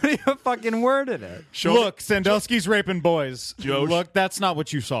differently could he have fucking worded it? Look, Sandusky's raping boys. Joe- Look, that's not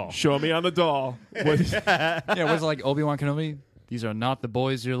what you saw. Show me on the doll. What- Yeah, was it like Obi-Wan Kenobi? These are not the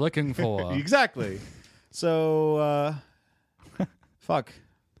boys you're looking for. Exactly. So, fuck.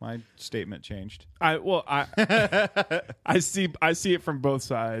 My statement changed. I see it from both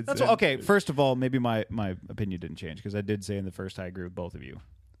sides. That's okay. First of all, maybe my opinion didn't change because I did say in the first I agree with both of you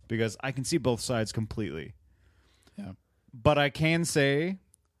because I can see both sides completely. Yeah. But I can say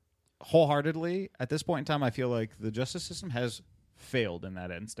wholeheartedly at this point in time, I feel like the justice system has failed in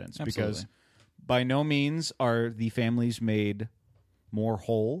that instance because Absolutely. by no means are the families made more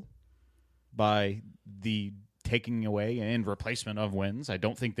whole by the taking away and replacement of wins. I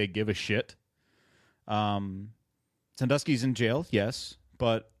don't think they give a shit. Sandusky's in jail, yes,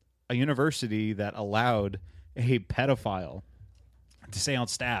 but a university that allowed a pedophile to stay on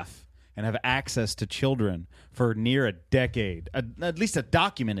staff and have access to children for near a decade, at least a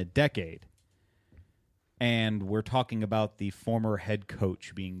documented decade. And we're talking about the former head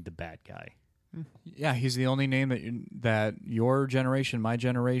coach being the bad guy. Yeah, he's the only name that your generation, my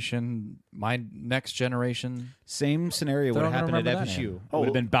next generation. Same scenario would They're have all gonna happened at remember that FSU. name. It would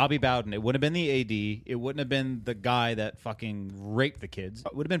have been Bobby Bowden. It wouldn't have been the AD. It wouldn't have been the guy that fucking raped the kids.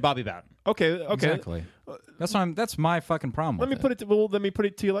 It would have been Bobby Bowden. okay. Exactly. That's my fucking problem. Let me put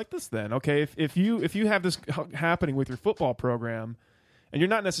it to you like this then. Okay, if you have this happening with your football program, and you're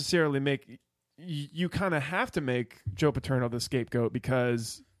not necessarily you kind of have to make Joe Paterno the scapegoat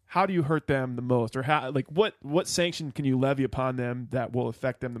because how do you hurt them the most, or how what sanction can you levy upon them that will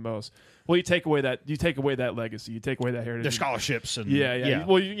affect them the most? Well, you take away that legacy, you take away that heritage, The scholarships and yeah.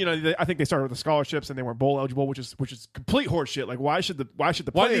 Well, I think they started with the scholarships and they weren't bowl eligible, which is complete horseshit. Like, why should the Why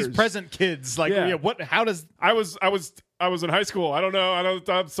players? these present kids like Yeah. what? How does? I was in high school. I don't know.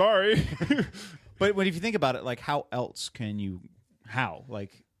 I'm sorry. But if you think about it, like how else can you? How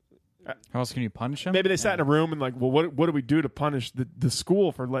like? How else can you punish him? Maybe they sat in a room and like, well, what do we do to punish the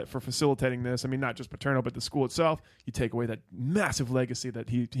school for facilitating this? I mean, not just Paterno, but the school itself. You take away that massive legacy that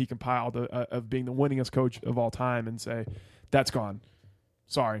he compiled of being the winningest coach of all time, and say that's gone.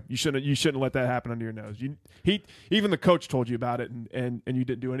 Sorry, you shouldn't let that happen under your nose. Even the coach told you about it, and you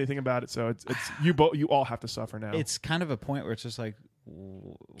didn't do anything about it. So it's you all have to suffer now. It's kind of a point where it's just like,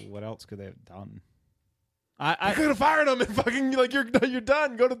 what else could they have done? I could have fired him and fucking like you're done. You're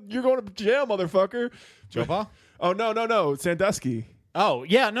going to jail, motherfucker. JoePA? Oh no, Sandusky. Oh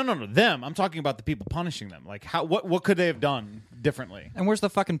yeah, no, them. I'm talking about the people punishing them. Like how? What could they have done differently? And where's the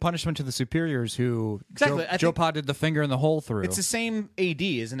fucking punishment to the superiors who Exactly, I Joe think- Pa did the finger in the hole through? It's the same AD,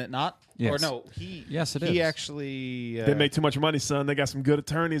 isn't it not? Yes. Or no, he. Yes, it He is. actually. They make too much money, son. They got some good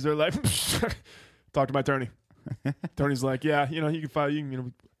attorneys. They're like, talk to my attorney. Attorney's like, yeah, you can file.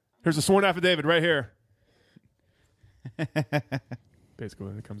 Here's a sworn affidavit right here. Basically,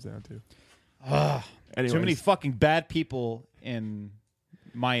 what it comes down to. Anyways, too many fucking bad people in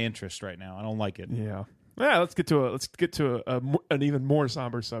my interest right now. I don't like it. Yeah. Yeah, let's get to an even more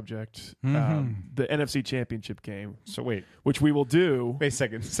somber subject. The NFC Championship game, So wait which we will do. a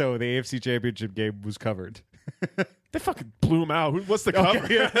second. So the AFC Championship game was covered. They fucking blew him out. What's the cover?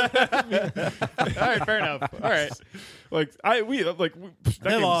 All right, fair enough. All right.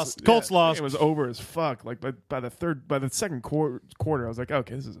 They lost. Colts lost. It was over as fuck. Like by the second quarter, I was like,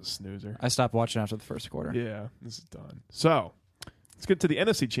 okay, this is a snoozer. I stopped watching after the first quarter. Yeah, this is done. So let's get to the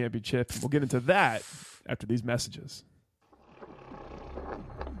NFC Championship. We'll get into that after these messages.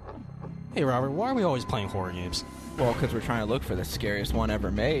 Hey, Robert, why are we always playing horror games? Well, because we're trying to look for the scariest one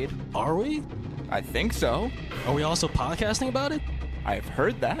ever made. Are we? I think so. Are we also podcasting about it? I've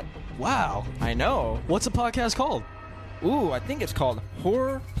heard that. Wow. I know. What's a podcast called? Ooh, I think it's called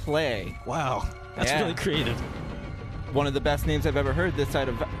Horror Play. Wow. That's Yeah. really creative. One of the best names I've ever heard this side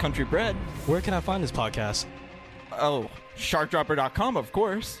of country bread. Where can I find this podcast? Oh, sharkdropper.com, of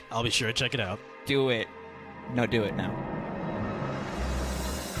course. I'll be sure to check it out. Do it. No, do it now.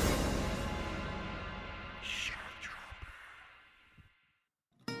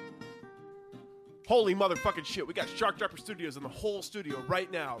 Holy motherfucking shit! We got Shark Dropper Studios in the whole studio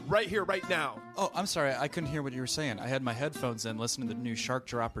right now, right here, right now. Oh, I'm sorry. I couldn't hear what you were saying. I had my headphones in listening to the new Shark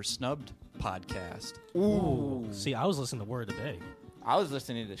Dropper Snubbed podcast. Ooh. See, I was listening to Word of the Day. I was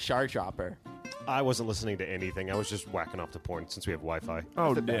listening to Shark Dropper. I wasn't listening to anything. I was just whacking off to porn since we have Wi-Fi.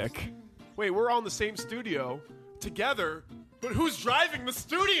 Oh, Nick. Wait, we're all in the same studio together, but who's driving the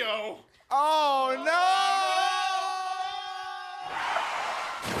studio? Oh, no!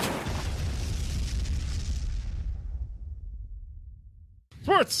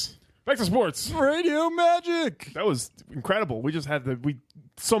 Sports. Back to sports. Radio magic. That was incredible. We just had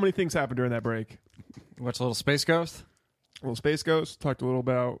so many things happened during that break. Watch a little Space Ghost. A little Space Ghost. Talked a little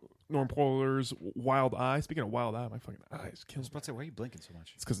about Norm Polar's Wild Eye. Speaking of Wild Eye, my fucking eyes I was kills me. about to say, why are you blinking so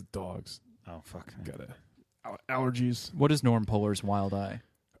much? It's because of dogs. Oh, fuck. Got allergies. What is Norm Polar's Wild Eye?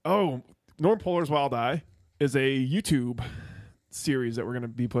 Oh, Norm Polar's Wild Eye is a YouTube series that we're going to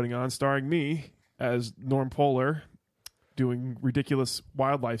be putting on, starring me as Norm Polar, doing ridiculous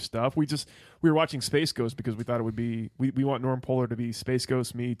wildlife stuff. We were watching Space Ghost because we thought it would be. We want Norm Polar to be Space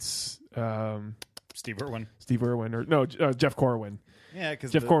Ghost meets Steve Irwin. Jeff Corwin. Yeah,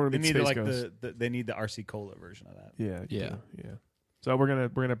 because Jeff Corwin they meets need Space the Ghost. they need the RC Cola version of that. Yeah, Yeah. yeah. So we're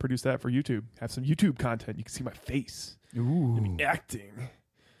gonna produce that for YouTube. Have some YouTube content. You can see my face. Ooh. Acting.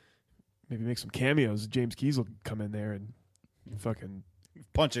 Maybe make some cameos. James Keys will come in there and fucking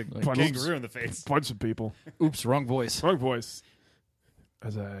Punch a kangaroo in the face. punch some people. Oops, wrong voice. Wrong voice.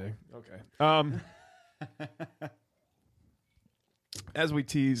 As we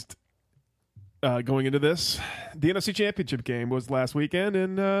teased going into this, the NFC Championship game was last weekend,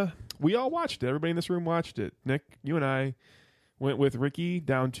 and we all watched it. Everybody in this room watched it. Nick, you and I went with Ricky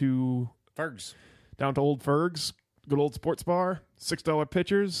down to Old Ferg's, good old sports bar. $6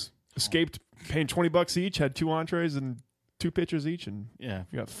 pitchers. Escaped paying $20 each. Had 2 entrees and 2 pitchers each, and Yeah.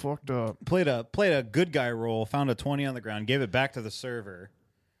 you got fucked up. Played a good guy role, found a 20 on the ground, gave it back to the server,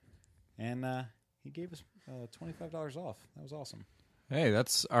 and he gave us $25 off. That was awesome. Hey,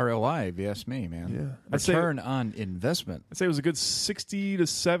 that's ROI, if you ask me, man. Yeah. I'd say- Return on investment. I'd say it was a good 60 to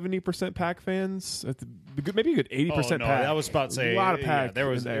 70% Pack fans. Maybe a good 80% Pack. I was about to say a lot of Pack. there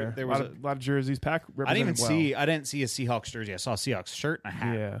was in there. there was a lot of jerseys. Pack. I didn't represented well. I didn't see a Seahawks jersey. I saw a Seahawks shirt and a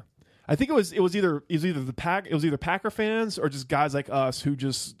hat. Yeah, I think it was either the Pack. It was either Packer fans or just guys like us who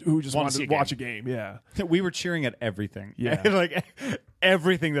just wanted to watch a game. Yeah, We were cheering at everything. Yeah. Like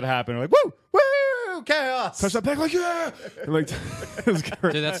everything that happened. We're like, woo, woo, chaos. touch that Pack like yeah, and, like it was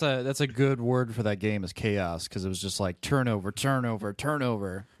great. Dude, that's a good word for that game is chaos, because it was just like turnover.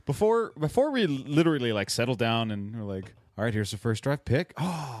 Before we literally like settled down and we're like, all right, here's the first drive pick.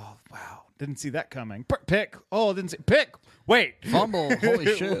 Oh wow, didn't see that coming. Pick. Oh, didn't see pick. Wait, Fumble.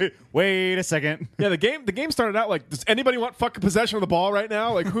 Holy shit. Wait a second. Yeah, the game started out like, does anybody want fucking possession of the ball right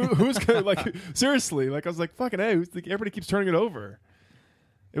now? Like who's gonna like seriously? Like I was like, fucking hey, everybody keeps turning it over.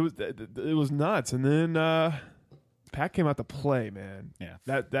 It was nuts, and then Pack came out to play, man. Yeah.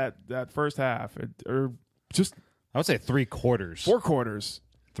 That first half, or just I would say 3 quarters. 4 quarters.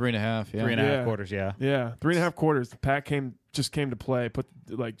 3.5. Yeah. 3.5 Yeah. quarters. Yeah. Yeah, 3.5 quarters. The Pack came to play. Put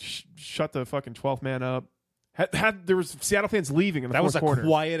shut the fucking 12th man up. There was Seattle fans leaving in the That was fourth the quarter.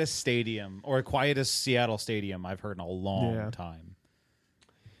 quietest stadium or quietest Seattle stadium I've heard in a long time.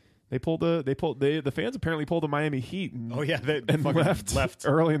 The fans apparently pulled the Miami Heat. And, Oh yeah, they and fucking left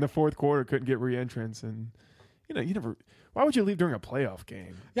early in the fourth quarter. Couldn't get re-entrance, and you never. Why would you leave during a playoff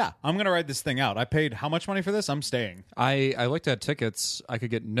game? Yeah, I'm gonna ride this thing out. I paid how much money for this? I'm staying. I looked at tickets. I could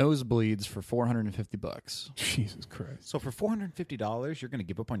get nosebleeds for $450. Jesus Christ! So for $450, you're gonna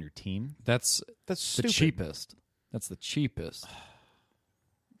give up on your team? That's the stupid. cheapest. That's the cheapest.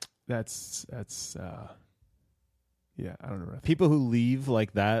 That's yeah. I don't know. People who leave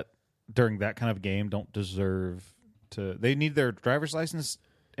like that during that kind of game don't deserve to. They need their driver's license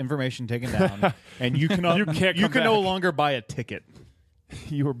information taken down, and you cannot. You can't You come can no back. longer buy a ticket.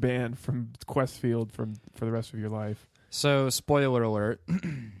 You were banned from Quest Field for the rest of your life. So, spoiler alert.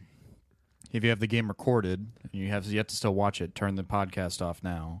 If you have the game recorded and you have yet to still watch it, turn the podcast off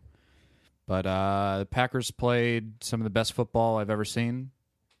now. But the Packers played some of the best football I've ever seen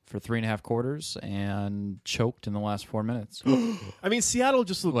for 3.5 quarters and choked in the last 4 minutes. I mean, Seattle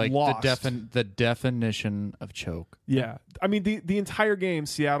just looked Like lost. the definition of choke. Yeah, I mean the entire game,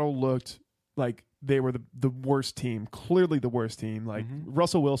 Seattle looked like they were the worst team, clearly the worst team. Like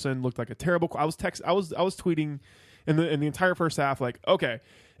Russell Wilson looked like a terrible. I was tweeting in the entire first half, like, okay,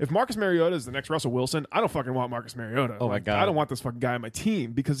 if Marcus Mariota is the next Russell Wilson, I don't fucking want Marcus Mariota. Oh, my Like, God. I don't want this fucking guy on my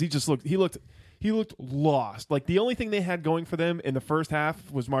team because he looked lost. Like the only thing they had going for them in the first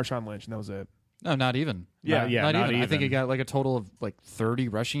half was Marshawn Lynch, and that was it. No, not even. Yeah, not even. I think he got like a total of like 30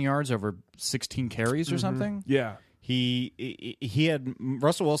 rushing yards over 16 carries or something. Yeah. He had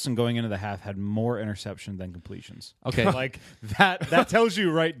Russell Wilson going into the half had more interception than completions. Okay. Like that tells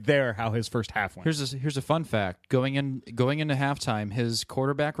you right there how his first half went. Here's a fun fact. Going into halftime, his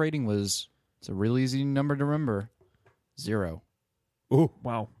quarterback rating was, it's a real easy number to remember, 0.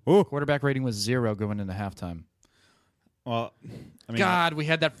 Wow. Quarterback rating was 0 going into halftime. Well, I mean, God, we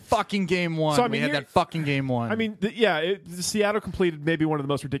had that fucking game one. So, I mean, we had that fucking game one. I mean, Seattle completed maybe one of the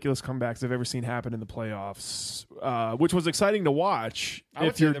most ridiculous comebacks I've ever seen happen in the playoffs, which was exciting to watch I would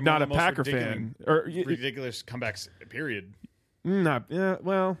if say you're they're not one a of the most Packer fan. Or ridiculous comebacks. Period. When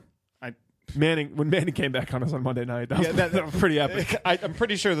Manning came back on us on Monday night, that was pretty epic. I'm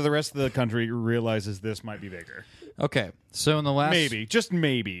pretty sure that the rest of the country realizes this might be bigger. okay, so in the last Just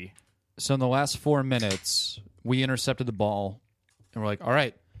maybe. So in the last 4 minutes, we intercepted the ball, and we're like, all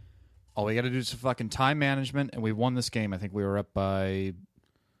right, all we got to do is fucking time management, and we won this game. I think we were up by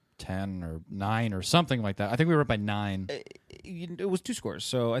 10 or 9 or something like that. I think we were up by 9. It was 2 scores,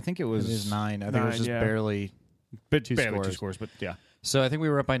 so I think it was, It was 9. I think it was just barely two barely 2 scores. scores, but yeah. So I think we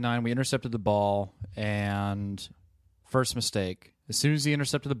were up by 9. We intercepted the ball, and first mistake. As soon as he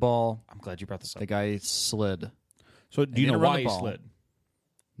intercepted the ball, I'm glad you brought this up. the guy slid. So do you know didn't run why the he ball. slid?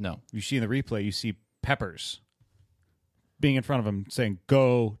 No. You see in the replay, you see Peppers being in front of him saying,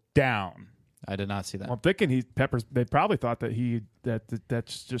 "Go down." I did not see that. Well, I'm thinking Peppers. They probably thought that he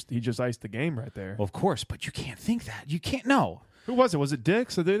just iced the game right there. Well, of course, but you can't think that. You can't know. Who was it? Was it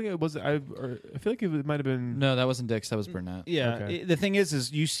Dix? I think it was. I feel like it might have been. No, that wasn't Dix. That was Burnett. Yeah. Okay. The thing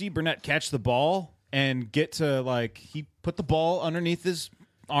is you see Burnett catch the ball and get to he put the ball underneath his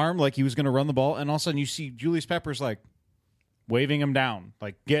arm like he was going to run the ball, and all of a sudden you see Julius Peppers waving him down,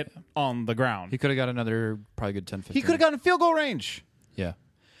 get on the ground. He could have got another probably good 10, 15. He could have gotten field goal range. Yeah.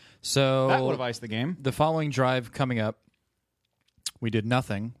 So That would have iced the game. the following drive coming up, we did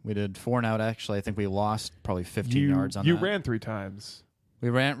nothing. We did 4 and out. Actually, I think we lost probably 15 yards on you that. ran 3 times. We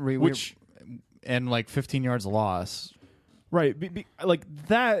ran, Which- and 15 yards loss. Right.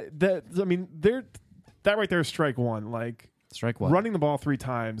 That. I mean, that right there is strike one. Strike one. Running the ball 3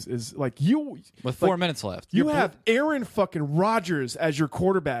 times is you With 4 minutes left. You have Aaron fucking Rodgers as your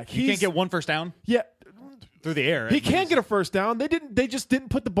quarterback. He can't get one first down yeah. through the air. He can get a first down. They just didn't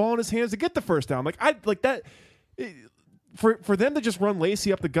put the ball in his hands to get the first down. That. For them to just run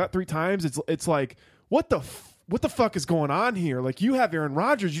Lacey up the gut 3 times, it's like what the fuck is going on here? You have Aaron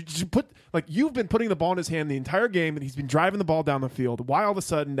Rodgers. You just you've been putting the ball in his hand the entire game, and he's been driving the ball down the field. Why all of a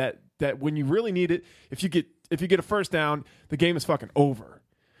sudden that when you really need it, if you get a first down, the game is fucking over.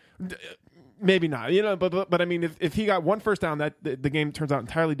 Maybe not, but I mean, if he got one first down, that the game turns out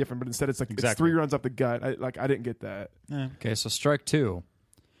entirely different. But instead, it's it's 3 runs up the gut. I didn't get that. Okay, so strike 2.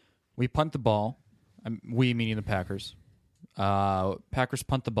 We punt the ball. We meaning the Packers. Packers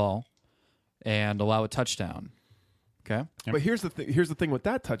punt the ball and allow a touchdown. Okay, but here's the thing with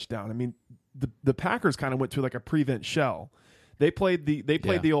that touchdown. I mean, the Packers kind of went to a prevent shell. They played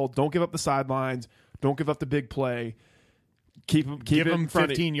the old don't give up the sidelines, don't give up the big play. Give him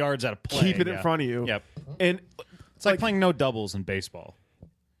 15 yards out of play. Keep it in front of you. Yep. And it's like playing no doubles in baseball.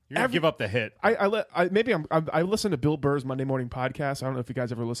 You're gonna give up the hit. I listened to Bill Burr's Monday Morning Podcast. I don't know if you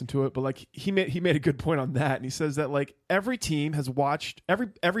guys ever listened to it, but he made a good point on that, and he says that every team has watched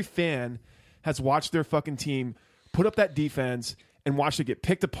every fan has watched their fucking team put up that defense and watched it get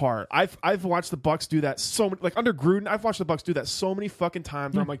picked apart. I've watched the Bucs do that so many, under Gruden. I've watched the Bucs do that so many fucking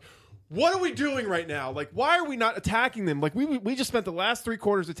times. Where I'm like, what are we doing right now? Why are we not attacking them? We just spent the last 3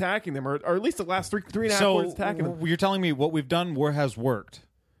 quarters attacking them, or at least the last three and a half quarters attacking them. You're telling me what we've done has worked.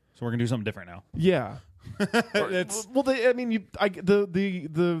 So we're gonna do something different now. Yeah. The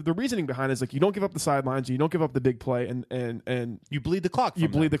reasoning behind it is you don't give up the sidelines, you don't give up the big play, and you bleed the clock.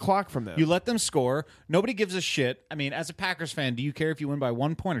 The clock from them. You let them score. Nobody gives a shit. I mean, as a Packers fan, do you care if you win by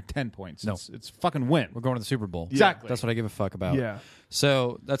 1 point or 10 points? No, it's fucking win. We're going to the Super Bowl. Exactly. That's what I give a fuck about. Yeah.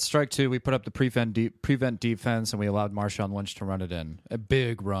 So that's strike 2. We put up the prevent defense, and we allowed Marshawn Lynch to run it in. A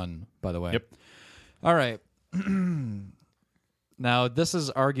big run, by the way. Yep. All right. Now, this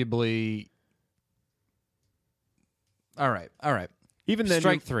is arguably... All right. Even then,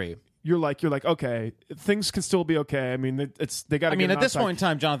 strike 3. You're like, okay, things can still be okay. I mean, they got to. I mean, at this point in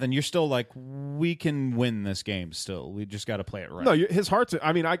time, Jonathan, you're still we can win this game. Still, we just got to play it right. No, his heart's.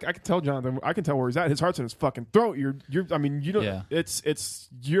 I mean, I can tell Jonathan. I can tell where he's at. His heart's in his fucking throat. I mean, you don't. Yeah. It's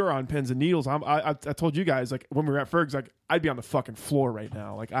you're on pins and needles. I told you guys when we were at Ferg's, I'd be on the fucking floor right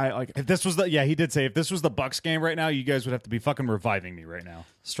now. If this was he did say if this was the Bucs game right now, you guys would have to be fucking reviving me right now.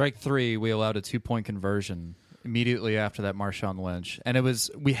 Strike 3, we allowed a 2-point conversion immediately after that Marshawn Lynch. And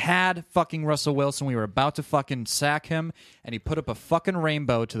we had fucking Russell Wilson. We were about to fucking sack him, and he put up a fucking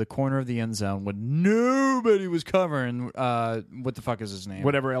rainbow to the corner of the end zone when nobody was covering. What the fuck is his name?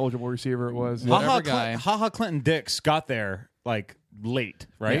 Whatever eligible receiver it was. Ha Clinton Dix got there late,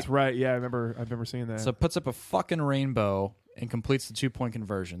 right? That's right. Yeah, I remember seeing that. So puts up a fucking rainbow and completes the 2-point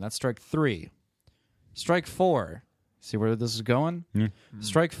conversion. That's strike 3. Strike 4. See where this is going? Mm-hmm.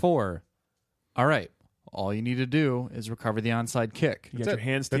 Strike 4. All right. All you need to do is recover the onside kick. You got your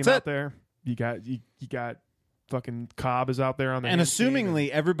hands team That's out it. there. You got fucking Cobb is out there on the And hands team, assumingly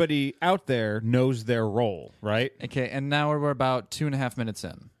everybody out there knows their role, right? Okay, and now we're about 2.5 minutes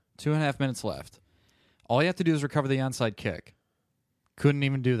in. 2.5 minutes left. All you have to do is recover the onside kick. Couldn't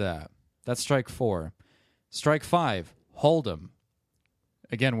even do that. That's strike 4. Strike 5, hold him.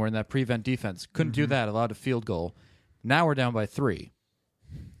 Again, we're in that prevent defense. Couldn't do that, allowed a field goal. Now we're down by 3.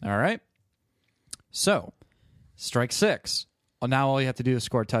 All right? So, strike 6. Well, now all you have to do is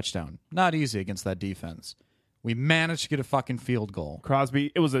score a touchdown. Not easy against that defense. We managed to get a fucking field goal.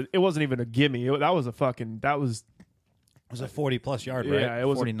 Crosby. It wasn't even a gimme. That was It was a 40-plus yard, right? yeah. It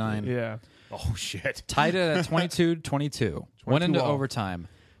was 49. Yeah. Oh, shit. Tied it at 22-22. Went into all. overtime.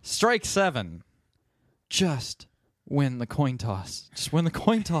 Strike 7. Just win the coin toss. Just win the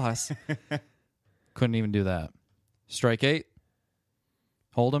coin toss. Couldn't even do that. Strike 8.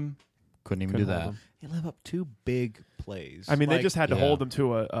 Hold him. Couldn't even do Couldn't that. hold him. They live up 2 big plays. I mean, they Like, just had to yeah. hold them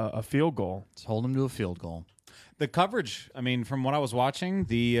to a field goal. Just hold him to a field goal. the coverage. I mean, from what I was watching,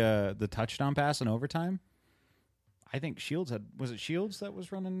 the touchdown pass in overtime, I think Shields was it Shields that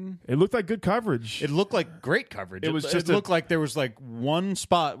was running? It looked like good coverage. It looked like great coverage. It was just looked like there was like one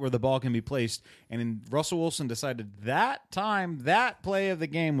spot where the ball can be placed, and then Russell Wilson decided that play of the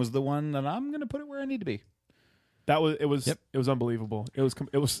game was the one that I'm going to put it where I need to be. It was unbelievable. It was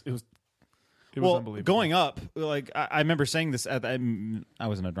unbelievable. Going up, like I remember saying this. I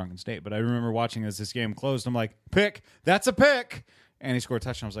was in a drunken state, but I remember watching as this game closed. I'm like, pick, that's a pick, and he scored a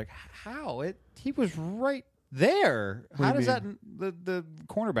touchdown. I was like, how? He was right there. do How you does that the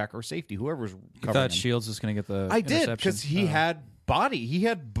cornerback or safety, whoever was You covering thought him? Shields was going to get the I did interception? because he had body.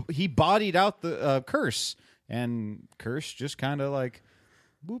 He bodied out the Curse, and Curse just kind of like,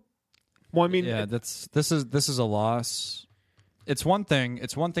 boop. Well, I mean, Yeah, this is a loss. It's one thing.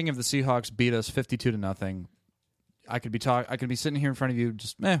 It's one thing if the Seahawks beat us 52-0. I could be sitting here in front of you,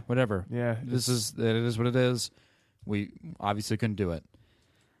 just whatever. Yeah, it is what it is. We obviously couldn't do it.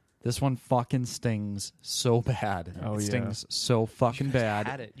 This one fucking stings so bad. Oh, it yeah. stings so fucking bad.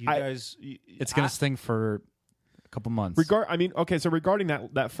 Had it. You guys. It's gonna sting for a couple months. So regarding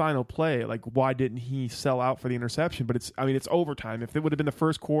that final play, like why didn't he sell out for the interception? But it's overtime. If it would have been the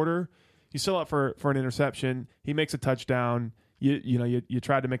first quarter, you sell out for an interception. He makes a touchdown. You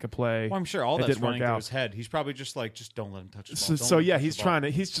tried to make a play. Well, I'm sure all It that's didn't work running through out. his head. He's probably just like, just don't let him touch the ball. So, Don't so let him yeah, touch he's the ball.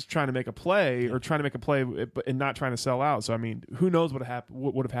 he's just trying to make a play or trying to make a play and not trying to sell out. So I mean, who knows what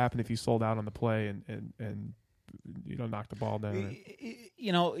would have happened if he sold out on the play and knocked the ball down.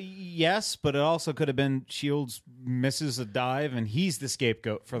 Yes, but it also could have been Shields misses a dive and he's the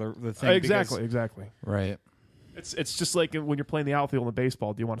scapegoat for the thing. Exactly. right? It's just like when you're playing the outfield in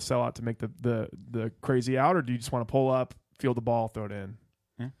baseball. Do you want to sell out to make the crazy out, or do you just want to pull up, field the ball, throw it in?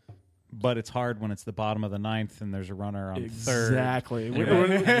 But it's hard when it's the bottom of the ninth and there's a runner on third. Exactly. When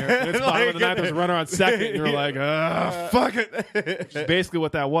it's bottom of the ninth, there's a runner on second, and you're like, fuck it. Which is basically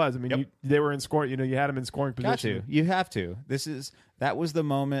what that was. I mean, they were in scoring. You had them in scoring position. Got to. You have to. That was the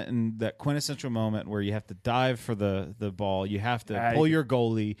moment, and that quintessential moment where you have to dive for the ball. You have to pull your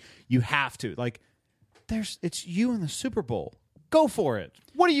goalie. You have to. Like, it's you in the Super Bowl. Go for it.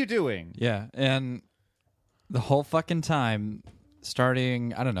 What are you doing? Yeah, and the whole fucking time,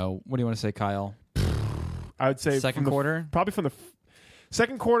 starting, I don't know, what do you want to say, Kyle? I would say Second quarter? Probably from the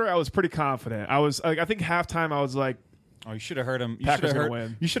second quarter, I was pretty confident. I was like, I think halftime, I was like, Oh, you should have heard him. Packers gonna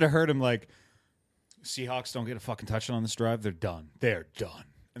win. You should have heard him like, Seahawks don't get a fucking touchdown on this drive. They're done. They're done.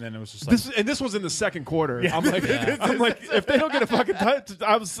 And then it was just like, this was in the second quarter. I'm like, if they don't get a fucking touch,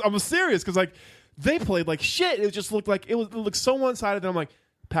 I was serious because like they played like shit. It just looked like it looked so one sided that I'm like,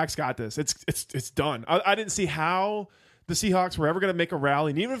 Pack's got this. It's done. I didn't see how the Seahawks were ever going to make a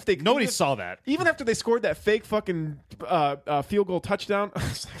rally, and nobody saw that. Even after they scored that fake fucking field goal touchdown, I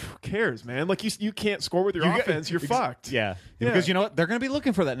was like, who cares, man? Like you can't score with your offense, you're fucked. Yeah. Because you know what? They're going to be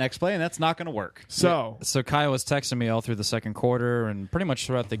looking for that next play, and that's not going to work. So Kyle was texting me all through the second quarter and pretty much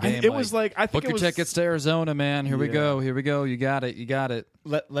throughout the game. it was like I think book your tickets to Arizona, man. Here we go. You got it.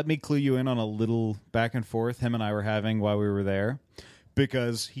 Let me clue you in on a little back and forth him and I were having while we were there,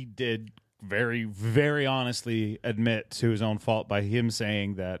 because he did very, very honestly admit to his own fault by him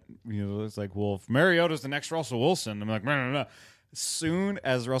saying that, it's like, well, if Mariota's the next Russell Wilson, I'm like, no. As soon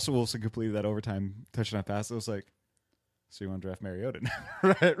as Russell Wilson completed that overtime touchdown pass, it was like, so you want to draft Mariota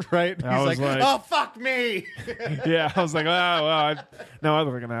now? right? He's like, oh, fuck me. yeah, I was like, oh, well, now I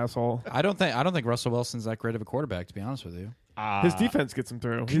look like an asshole. I don't think Russell Wilson's that great of a quarterback, to be honest with you. His defense gets him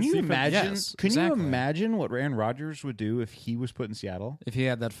through. Can you imagine? Yes, can you exactly. imagine what Aaron Rodgers would do if he was put in Seattle? If he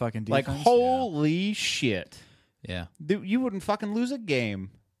had that fucking Like, defense. holy shit. Yeah. Dude, you wouldn't fucking lose a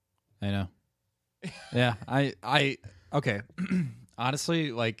game. I know. Yeah, okay.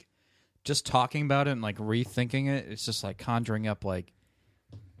 Honestly, like, just talking about it and like rethinking it, it's just like conjuring up like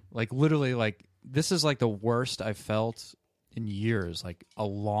literally like this is like the worst I've felt in years, like a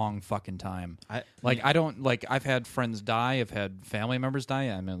long fucking time. I've had friends die, I've had family members die.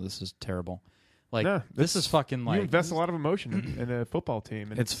 I mean, this is terrible. Like, No, this is fucking like you invest a lot of emotion in a football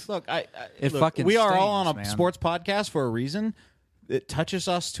team. And it's Look, it look, fucking we are all stings, on a man. sports podcast for a reason. It touches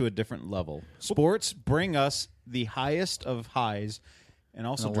us to a different level. Sports bring us the highest of highs and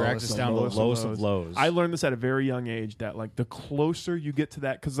also The drags us down to the lowest of lows. I learned this at a very young age that like the closer you get to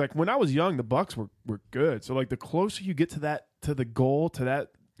that, because like when I was young, the Bucks were good. So like the closer you get to that, to the goal, to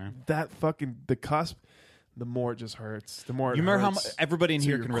that fucking the cusp, the more it just hurts. The more it you remember how hurts much everybody in to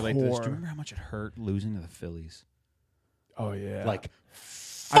here your can relate to this? Do core. you remember how much it hurt losing to the Phillies? Oh yeah, Like,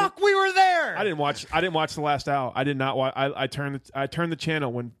 fuck, we were there. I didn't watch the last out. I did not watch. I turned the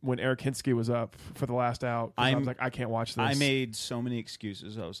channel when Eric Hinsky was up for the last out. I was like, I can't watch this. I made so many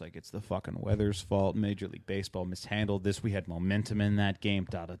excuses. I was like, it's the fucking weather's fault. Major League Baseball mishandled this. We had momentum in that game.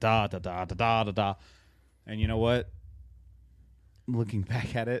 Da da da da da da da da da. And you know what? Looking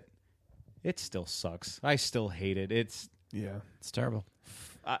back at it, it still sucks. I still hate it. It's terrible.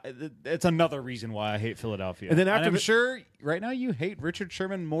 it's another reason why I hate Philadelphia. And then after I'm the- sure right now you hate Richard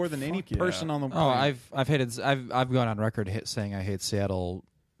Sherman more than any yeah. person on the Oh, planet. I've gone on record saying I hate Seattle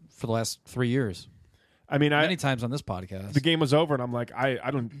for the last 3 years. I mean, Many times on this podcast. the game was over, and I'm like, I'm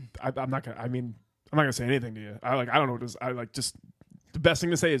not gonna. I mean, I'm not gonna say anything to you. I don't know what this. I like just. The best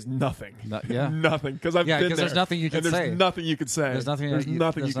thing to say is nothing. Yeah. Nothing, because I've Yeah, been 'cause there. there's nothing you can and there's say. nothing you can say. There's nothing. There's you-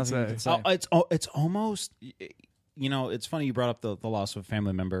 nothing there's you can say. It's almost, you know, it's funny you brought up the loss of a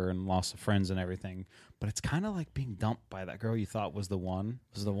family member and loss of friends and everything, but it's kind of like being dumped by that girl you thought was the one,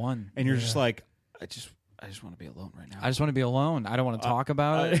 This is the one. and you're just like, I just want to be alone right now. I just want to be alone. I don't want to talk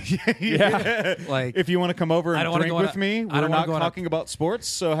about it. yeah. Like, If you want to come over I and don't wanna drink go on with a- me, I we're don't wanna not go on a- talking about sports,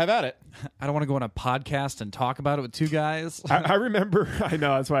 so have at it. I don't want to go on a podcast and talk about it with two guys. I remember. I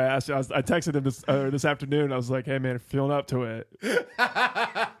know. That's why I asked you. I texted him this afternoon. I was like, "Hey man, feeling up to it."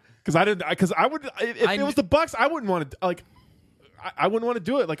 Because I didn't. Because I would. If it was the Bucks, I wouldn't want to. Like, I wouldn't want to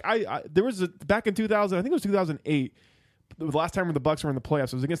do it. Like there was back in 2000. I think it was 2008. The last time when the Bucks were in the playoffs,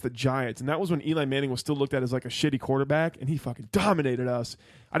 it was against the Giants, and that was when Eli Manning was still looked at as like a shitty quarterback, and he fucking dominated us.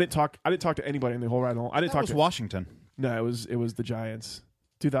 I didn't talk to anybody in the whole ride home. I didn't That talk was to Washington. No, it was the Giants.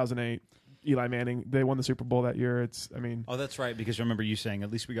 2008. Eli Manning. They won the Super Bowl that year. Oh, that's right, because I remember you saying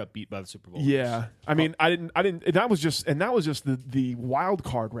at least we got beat by the Super Bowl. Yeah, I mean, I didn't, and that was just the wild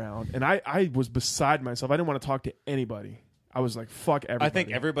card round, and I was beside myself. I didn't want to talk to anybody. I was like, fuck everybody. I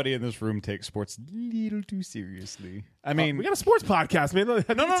think everybody in this room takes sports a little too seriously. I mean, we got a sports podcast, man.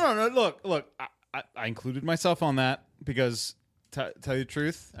 No. Look. I included myself on that because, tell you the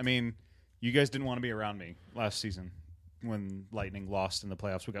truth, I mean, you guys didn't want to be around me last season when Lightning lost in the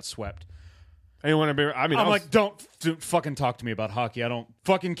playoffs. We got swept. I didn't want to be. I mean, I'm like, don't fucking talk to me about hockey. I don't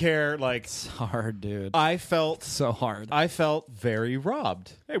fucking care. Like, It's hard, dude. I felt so hard. I felt very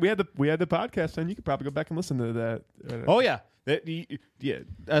robbed. hey, we had the podcast, and you could probably go back and listen to that. Oh yeah. Yeah.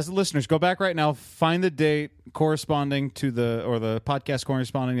 As the listeners, go back right now, find the date corresponding to the podcast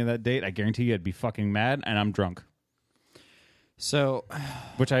corresponding to that date. I guarantee you I'd be fucking mad, and I'm drunk. So,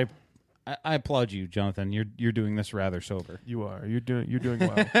 Which I applaud you, Jonathan. You're doing this rather sober. You are. You're doing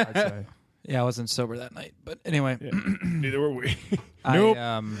well. I'd say. yeah, I wasn't sober that night. But anyway, Yeah. Neither were we.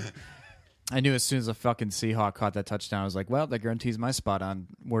 I knew as soon as the fucking Seahawk caught that touchdown, I was like, well, that guarantees my spot on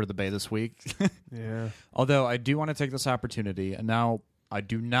Word of the Bay this week. Yeah. Although I do want to take this opportunity, and now I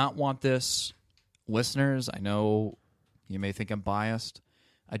do not want this, listeners, I know you may think I'm biased.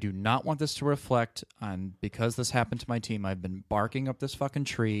 I do not want this to reflect on, because this happened to my team, I've been barking up this fucking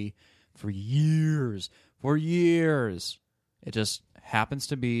tree for years. It just happens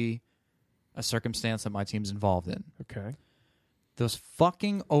to be a circumstance that my team's involved in. Okay. Those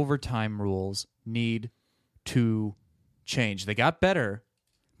fucking overtime rules need to change. They got better.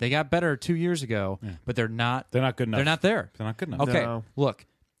 2 years ago, but they're not. They're not good enough. They're not there. They're not good enough. Okay, No. look,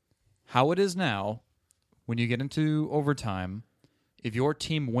 how it is now, when you get into overtime, if your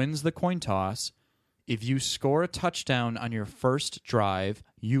team wins the coin toss, if you score a touchdown on your first drive,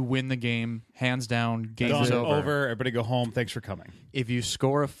 you win the game, hands down, game is Done. over. Everybody go home. Thanks for coming. If you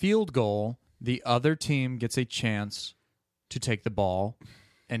score a field goal, the other team gets a chance to take the ball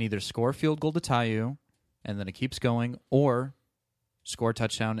and either score a field goal to tie you, and then it keeps going, or score a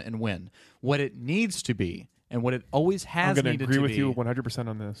touchdown and win. What it needs to be, and what it always I'm has going to needed agree to with be, you 100%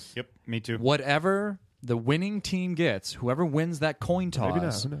 on this. Yep, me too. whatever the winning team gets, whoever wins that coin Maybe not.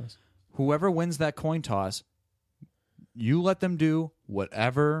 toss, Who knows? whoever wins that coin toss, you let them do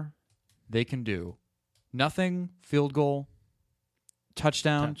whatever they can do nothing, field goal,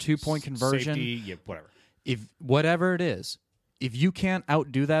 touchdown, 2-point conversion, safety, yeah, whatever. if whatever it is, if you can't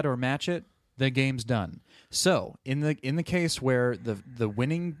outdo that or match it, the game's done. So in the case where the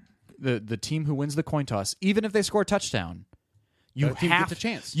winning the team who wins the coin toss, even if they score a touchdown, you team have gets a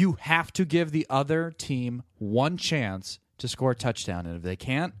chance. You have to give the other team one chance to score a touchdown, and if they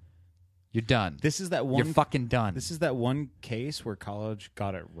can't, you're done. This is that one. You're fucking done. This is that one case where college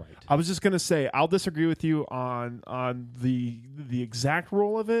got it right. I was just gonna say I'll disagree with you on the exact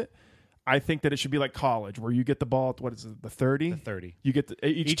rule of it. I think that it should be like college, where you get the ball at, what is it, the 30? The 30. You get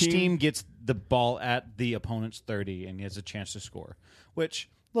each team gets the ball at the opponent's 30 and has a chance to score. Which,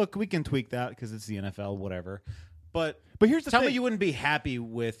 look, we can tweak that because it's the NFL, whatever. But here's the tell thing. me you wouldn't be happy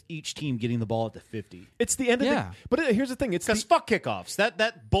with each team getting the ball at the 50. It's the end of Yeah. the. But here's the thing. It's Because fuck kickoffs.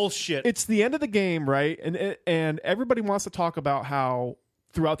 That bullshit. it's the end of the game, right? And everybody wants to talk about how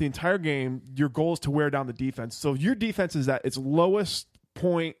throughout the entire game your goal is to wear down the defense. So your defense is at its lowest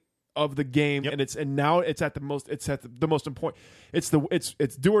point of the game, Yep. and now it's at the most important. It's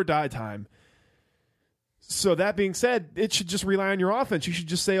do or die time. So that being said, it should just rely on your offense. You should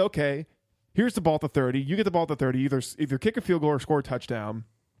just say, okay, here's the ball at the 30. You get the ball at the 30. Either kick a field goal or score a touchdown.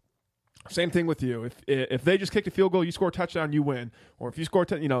 Same thing with you. If they just kick a field goal, you score a touchdown, you win. Or if you score,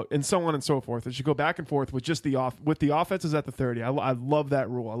 and so on and so forth. It should go back and forth with just the offenses at the 30. I love that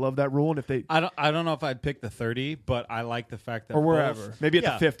rule. I love that rule. And if they I don't know if I'd pick the 30, but I like the fact that or wherever, maybe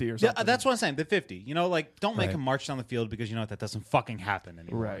at the 50 or something. Yeah, that's what I'm saying. The 50. Don't make them march down the field because you know what, that doesn't fucking happen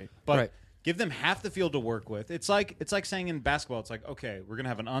anymore. Right. But Right. give them half the field to work with. It's like saying in basketball, it's like, okay, we're gonna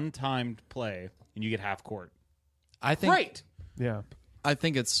have an untimed play and you get half court. I think Great. Yeah. I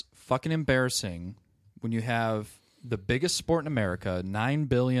think it's fucking embarrassing when you have the biggest sport in America,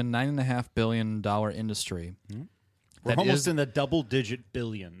 $9.5 billion industry. We're that almost is- in the double-digit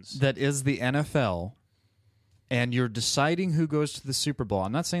billions. that is the NFL, and you're deciding who goes to the Super Bowl.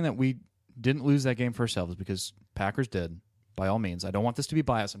 I'm not saying that we didn't lose that game for ourselves, because Packers did, by all means. I don't want this to be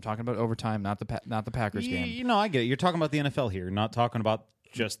biased. I'm talking about overtime, not the Packers game. I get it. You're talking about the NFL here, not talking about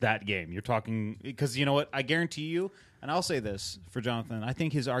just that game. You're talking because you know what? I guarantee you, and I'll say this for Jonathan, I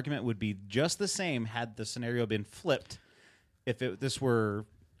think his argument would be just the same had the scenario been flipped. If this were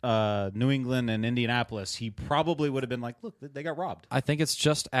New England and Indianapolis, he probably would have been like, look, they got robbed. I think it's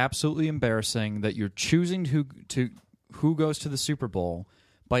just absolutely embarrassing that you're choosing who goes to the Super Bowl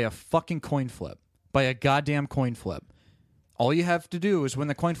by a fucking coin flip, by a goddamn coin flip. All you have to do is win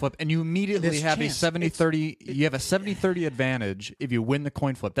the coin flip, and you immediately have a 70-30. You have a 70-30 advantage if you win the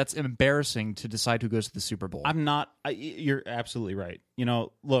coin flip. That's embarrassing to decide who goes to the Super Bowl. I'm not. You're absolutely right.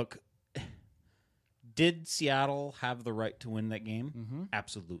 Look, did Seattle have the right to win that game? Mm-hmm.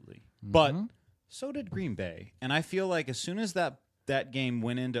 Absolutely. But so did Green Bay. And I feel like as soon as that game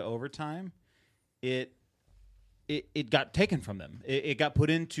went into overtime, it got taken from them. It got put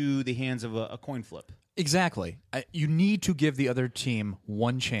into the hands of a coin flip. Exactly. You need to give the other team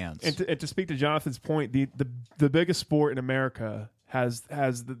one chance. And to speak to Jonathan's point, the biggest sport in America has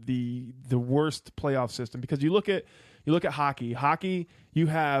the worst playoff system, because you look at hockey. Hockey, you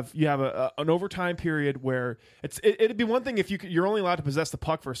have an overtime period where it'd be one thing if you're only allowed to possess the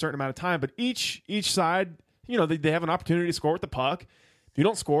puck for a certain amount of time, but each side, they have an opportunity to score with the puck. If you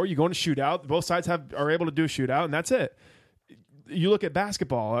don't score, you go into shootout. Both sides are able to do a shootout, and that's it. You look at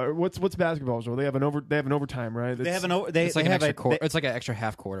basketball. What's basketball? They have an overtime, right? It's like an extra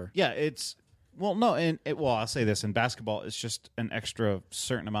half quarter. Yeah, I'll say this: in basketball, it's just an extra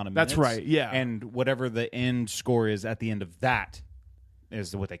certain amount of minutes. That's right. Yeah, and whatever the end score is at the end of that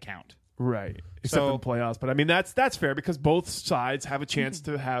is what they count. Right. Except in the playoffs, but I mean that's fair because both sides have a chance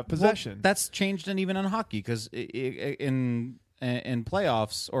to have possession. Well, that's changed, and even in hockey, because in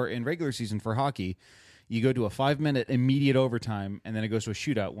playoffs or in regular season for hockey, you go to a 5-minute immediate overtime, and then it goes to a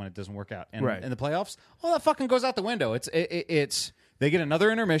shootout when it doesn't work out. And in the playoffs, all that fucking goes out the window. It's they get another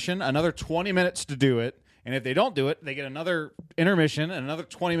intermission, another 20 minutes to do it, and if they don't do it, they get another intermission and another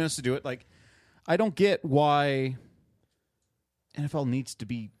 20 minutes to do it. Like, I don't get why NFL needs to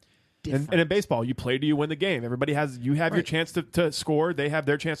be different. And in baseball, you play till you win the game. Everybody have your chance to score. They have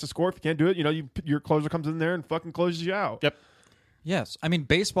their chance to score. If you can't do it, your closer comes in there and fucking closes you out. Yep. Yes, I mean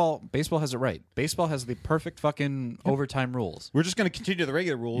baseball has it right. Baseball has the perfect fucking overtime rules. We're just going to continue the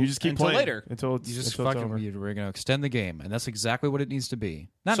regular rules. You just keep until playing later. until it's, You just until it's fucking over. we're going to extend the game, and that's exactly what it needs to be.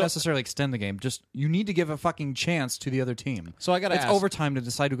 Not So- necessarily extend the game, just you need to give a fucking chance to the other team. So I got to It's ask. overtime to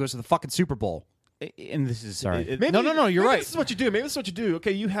decide who goes to the fucking Super Bowl. And this is Sorry. no. You're maybe right. This is what you do. Maybe this is what you do.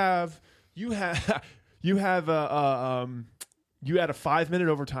 Okay, you have you add a 5-minute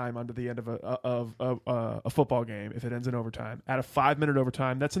overtime onto the end of a football game if it ends in overtime. Add a 5-minute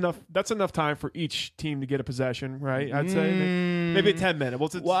overtime. That's enough time for each team to get a possession, right? I'd say maybe a 10-minute.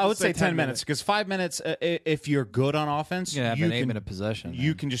 Well, I would say 10 minutes because 5 minutes. If you're good on offense, You can have you an can 8-minute possession.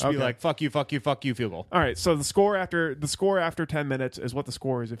 You can just be like, fuck you, fuck you, fuck you, field goal. All right. So the score after 10 minutes is what the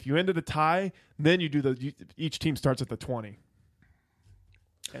score is. If you ended a tie, then you do each team starts at the 20.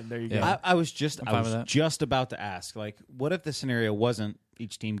 And there you go. I was just fine with that. just about to ask, like, what if the scenario wasn't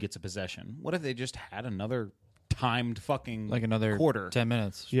each team gets a possession? What if they just had another timed fucking like another quarter? 10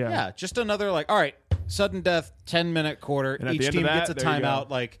 minutes. Yeah. Just another all right, sudden death, 10-minute quarter. And at the Each end team of that, gets a there you go. timeout,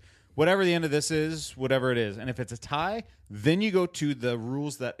 like whatever the end of this is, whatever it is. And if it's a tie, then you go to the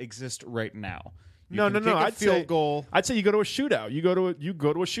rules that exist right now. You No. can kick a I'd field say goal. I'd say you go to a shootout. You go to a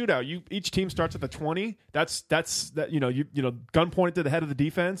shootout. Each team starts at the 20. That's gun pointed to the head of the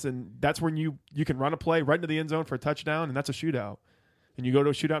defense, and that's when you can run a play right into the end zone for a touchdown, and that's a shootout. And you go to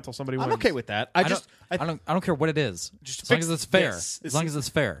a shootout until somebody wins. I'm okay with that. I don't care what it is. Just As long as fix it's fair. this. As long as it's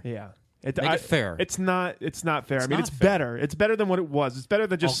fair. Yeah. Make it fair. It's not fair. I mean, not it's fair. better. It's better than what it was. It's better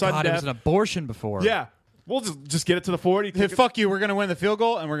than just Oh sudden God, it death. was an abortion before. Yeah. We'll just get it to the 40. Hey, fuck you. We're going to win the field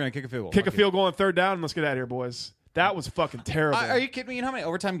goal, and we're going to kick a field goal. Kick a Fuck you. field goal on third down, and let's get out of here, boys. That was fucking terrible. Are you kidding me? You know how many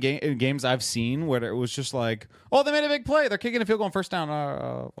overtime games I've seen where it was just like, oh, they made a big play. They're kicking a field goal on first down.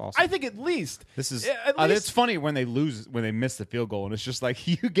 Awesome. I think at least This is at least- it's funny when they miss the field goal, and it's just like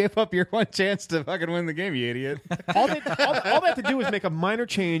you gave up your one chance to fucking win the game, you idiot. all they have to do is make a minor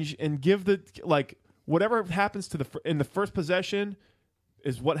change and give the whatever happens to in the first possession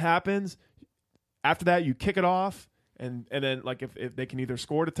is what happens. After that, you kick it off, and then if they can either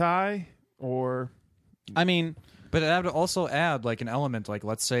score to tie or I mean, But it would also add like an element, like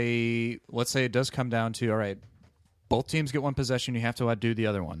let's say it does come down to, all right, both teams get one possession, you have to outdo the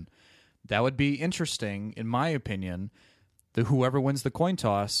other one. That would be interesting, in my opinion. Whoever wins the coin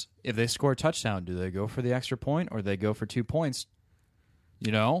toss, if they score a touchdown, do they go for the extra point or do they go for 2 points?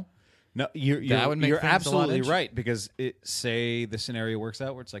 You know? no, you're would make things a lot absolutely interesting. right because say the scenario works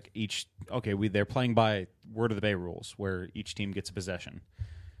out where it's like they're playing by word of the bay rules where each team gets a possession,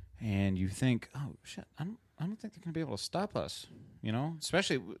 and you think, oh shit, I don't think they're gonna be able to stop us, you know.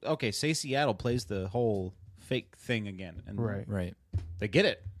 Especially say Seattle plays the whole fake thing again, and Right. they get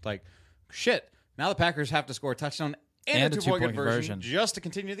it. Like shit, now the Packers have to score a touchdown and a 2-point conversion just to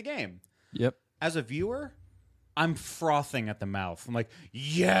continue the game. Yep. As a viewer, I'm frothing at the mouth. I'm like,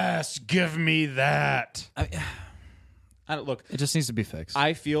 yes, give me that. I don't look. It just needs to be fixed.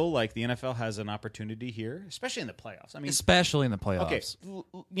 I feel like the NFL has an opportunity here, especially in the playoffs. I mean, Especially in the playoffs.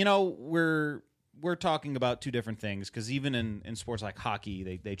 okay, you know, we're talking about two different things because even in sports like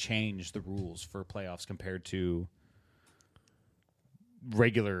hockey, they change the rules for playoffs compared to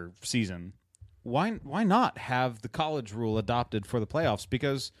regular season. Why not have the college rule adopted for the playoffs?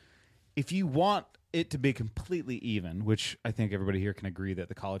 Because if you want it to be completely even, which I think everybody here can agree that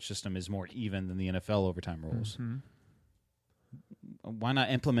the college system is more even than the NFL overtime rules, why not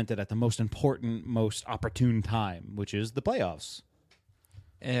implement it at the most important, most opportune time, which is the playoffs?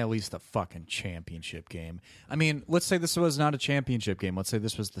 At least the fucking championship game. I mean, let's say this was not a championship game. Let's say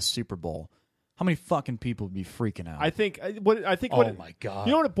this was the Super Bowl. How many fucking people would be freaking out? I think what Oh my god!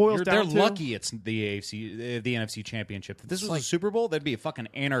 You know what it boils down to? They're lucky it's the AFC, the NFC Championship. If this was a Super Bowl, there'd be a fucking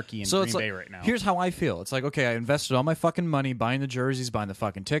anarchy in Green Bay right now. Here's how I feel. It's like, okay, I invested all my fucking money buying the jerseys, buying the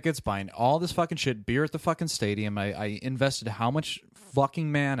fucking tickets, buying all this fucking shit, beer at the fucking stadium. I invested how much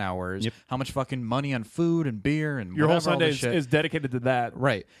fucking man hours, how much fucking money on food and beer and Your whole whatever, all Sunday this shit. is dedicated to that.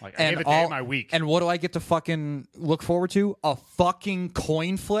 Right. Like, I gave a day of my week. And what do I get to fucking look forward to? A fucking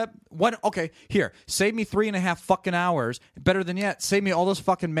coin flip? What? Okay, here. Save me 3.5 fucking hours. Better than yet, save me all those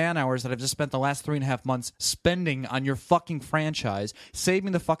fucking man hours that I've just spent the last 3.5 months spending on your fucking franchise. Save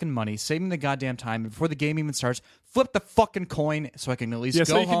me the fucking money. Save me the goddamn time. Before the game even starts, flip the fucking coin so I can at least go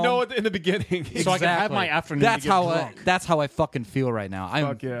so you home. can know it in the beginning. So I can have my afternoon That's to get how drunk. that's how I fucking feel right now.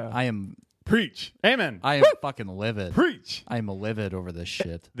 Fuck yeah. I am Preach. Amen. I am fucking livid. Preach. I am livid over this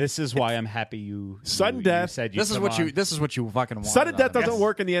shit. This is why I'm happy you Sudden you death. said This is come what on. you fucking want. Sudden death doesn't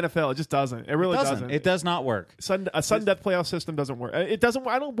work in the NFL. It just doesn't. It really doesn't. It does not work. A sudden death playoff system doesn't work. It doesn't.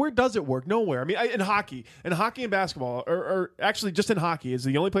 Where does it work? Nowhere. I mean, in hockey and basketball, or actually just in hockey, is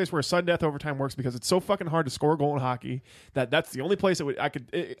the only place where a sudden death overtime works because it's so fucking hard to score a goal in hockey that's the only place I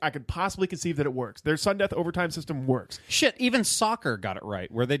could possibly conceive that it works. Their sudden death overtime system works. Shit, even soccer got it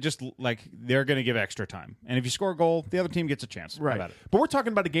right, where they just like they're going to give extra time. And if you score a goal, the other team gets a chance. How Right. about it? But we're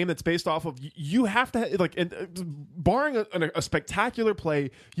talking about a game that's based off of you have to like, barring a spectacular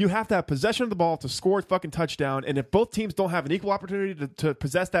play, you have to have possession of the ball to score a fucking touchdown. And if both teams don't have an equal opportunity to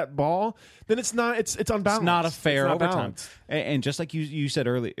possess that ball, then it's unbalanced. It's not a fair It's not overtime. balanced. And just like you said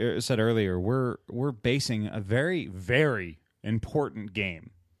earlier, we're basing a very, very important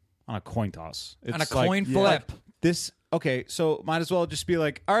game on a coin toss. It's On a coin flip. This okay, so might as well just be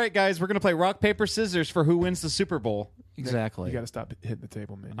like, all right, guys, we're gonna play rock paper scissors for who wins the Super Bowl. Exactly. You got to stop hitting the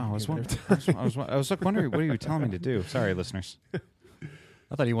table, man. Oh, I was You wondering. get there. I was like wondering, what are you telling me to do? Sorry, listeners.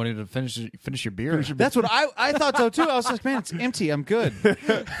 I thought you wanted to finish your beer. That's what I thought so too. I was like, man, it's empty. I'm good.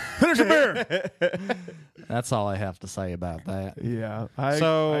 Finish your beer. That's all I have to say about that. Yeah, I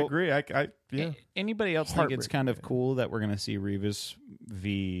So- agree. Yeah. Anybody else think it's Heartbreaking, kind of cool that we're going to see Revis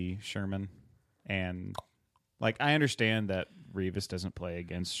v. Sherman? And, like, I understand that Revis doesn't play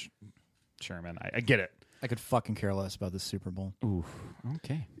against Sherman. I get it. I could fucking care less about this Super Bowl. Ooh,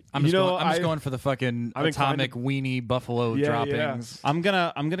 okay. I'm just, You know, going, I'm just I- going for the fucking I'm inclined atomic weenie buffalo Yeah, droppings. I'm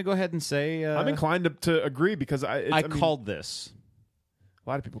gonna go ahead and say I'm inclined to agree because I mean, called this. a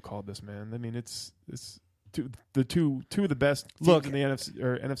lot of people called this, man. I mean, it's two of the best teams Look, in the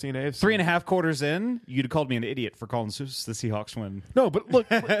NFC and AFC. 3.5 quarters in, you'd have called me an idiot for calling the Seahawks win. No, but look,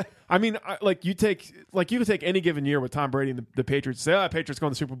 I mean, you could take any given year with Tom Brady and the Patriots. Say, Patriots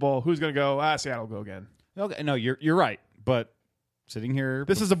going to the Super Bowl. Who's going to go? Seattle will go again. Okay, no, you're right, but sitting here,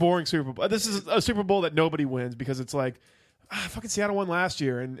 This is a boring Super Bowl. This is a Super Bowl that nobody wins because it's like, fucking Seattle won last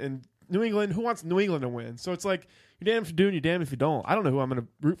year, and New England. Who wants New England to win? So it's like, you're damned if you do and you're damned if you don't. I don't know who I'm going to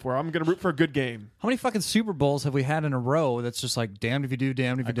root for. I'm going to root for a good game. How many fucking Super Bowls have we had in a row that's just like damned if you do,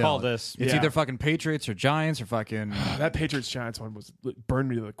 damned if you don't? call this. It's Yeah. either fucking Patriots or Giants or fucking. That Patriots Giants one burned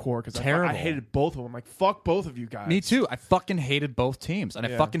me to the core because I Terrible. hated both of them. I'm like, fuck both of you guys. Me too. I fucking hated both teams, and I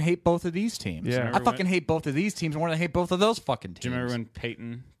Yeah. fucking hate both of these teams. Yeah. I fucking hate both of these teams more than I hate both of those fucking teams. Do you remember when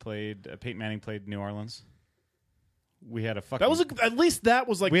Peyton Manning played New Orleans? We had a fucking. That was at least that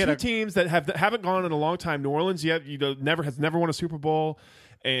was like We had two a- teams that haven't gone in a long time. New Orleans yet, has never won a Super Bowl,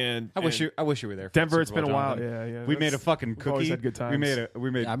 and I wish you were there. For Denver. the It's Super been a Bowl, while. Jonathan. Yeah. We made a That's- fucking we've cookie. always had good times. We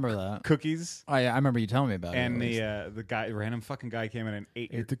made I remember that. cookies, Oh, yeah, I remember you telling me about and it. at least. the guy, random fucking guy, came in and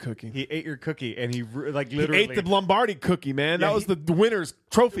ate the cookie. He ate your cookie, and he He literally ate the Lombardi cookie, man. Yeah, That was the winner's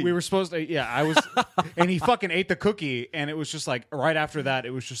trophy. We were supposed to, I was, and he fucking ate the cookie, and it was just like right after that,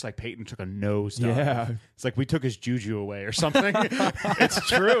 it was just like Peyton took a nose dive. Yeah. It's like we took his juju away or something. It's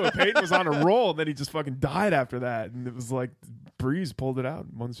true. Peyton was on a roll, and then he just fucking died after that, and it was like Breeze pulled it out.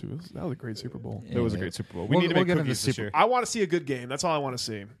 That was a great Super Bowl. It was a great Super Bowl. We We'll- need to we'll make get into cookies this Super- year. I want to see a good game. That's all I want to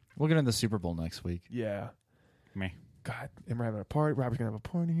see. We'll get into the Super Bowl next week. Yeah. Me. God, and we're having a party. Robert's gonna have a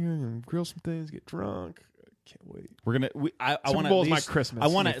party here and grill some things, get drunk. Can't wait. We're gonna. I Super want Bowl at is my least. Christmas. I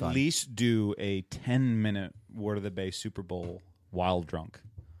want to It'll be at fun. least do a 10-minute Word of the Bay Super Bowl while drunk.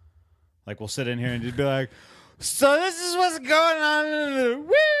 Like we'll sit in here and just be like, "So this is what's going on."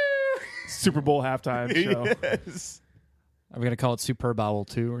 Woo! Super Bowl halftime show. Yes. Are we going to call it Superb Owl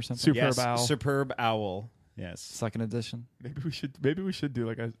 2 or something? Super Yes, Bowl. Superb Owl. Yes. Second edition? Maybe we should do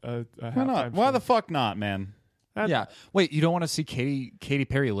like a Why halftime not? Why show. the fuck not, man? Yeah. Wait, you don't want to see Katy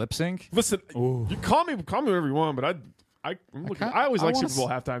Perry lip sync? Listen, you call me whatever you want, but I always like wanna Super Bowl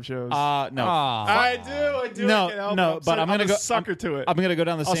halftime shows. No. I do. No, I can't help no, it. but I'm a gonna go. sucker to it. I'm gonna go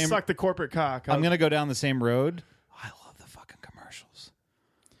down the I'll same. suck the corporate cock. I'm gonna go down the same road. I love the fucking commercials.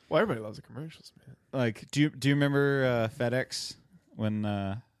 Well, everybody loves the commercials, man. Like, do you remember FedEx when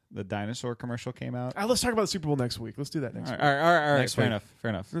the dinosaur commercial came out? Let's talk about the Super Bowl next week. Let's do that next All week. right. Next Fair week. enough. Fair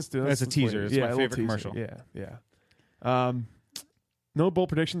enough. Let's do it. That's a Let's teaser. wait. It's Yeah, my a little favorite teaser. commercial. Yeah. No bowl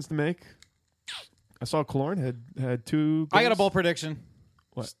predictions to make. I saw Killorn had 2 goals. I got a bold prediction.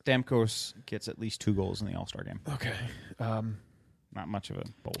 What? Stamkos gets at least 2 goals in the All-Star game. Okay. Not much of a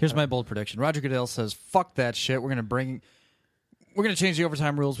bold. Here's my bold prediction. Roger Goodell says, fuck that shit. We're going to change the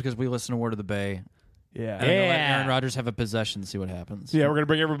overtime rules because we listen to Word of the Bay. Yeah. And I'm gonna let Aaron Rodgers have a possession and see what happens. Yeah, we're gonna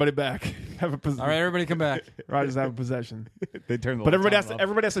bring everybody back. Have a All right, everybody come back. Rodgers have a possession. They turned the But everybody has lights to on.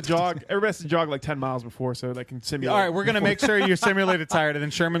 everybody has to jog. Everybody has to jog like 10 miles before so they can simulate. All right, we're gonna make sure you're simulated tired, and then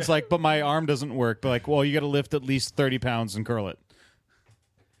Sherman's like, "But my arm doesn't work." But like, well, you got to lift at least 30 pounds and curl it.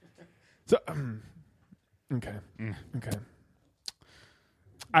 So, okay. Okay.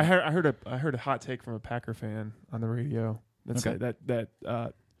 I heard a hot take from a Packer fan on the radio that said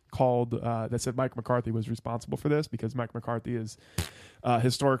that called that said Mike McCarthy was responsible for this because Mike McCarthy is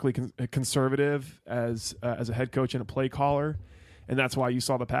historically conservative as a head coach and a play caller, and that's why you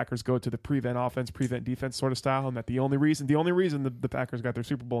saw the Packers go to the prevent offense, prevent defense sort of style, and that the only reason the Packers got their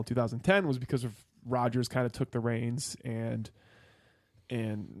Super Bowl in 2010 was because of Rodgers kind of took the reins and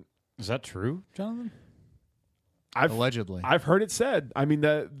Is that true, Jonathan? Allegedly. I've heard it said. I mean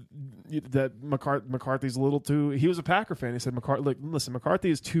that McCarthy's a little too. He was a Packer fan. He said listen, McCarthy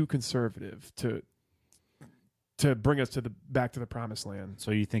is too conservative to bring us back to the promised land.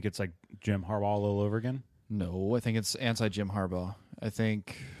 So you think it's like Jim Harbaugh all over again? No, I think it's anti-Jim Harbaugh. I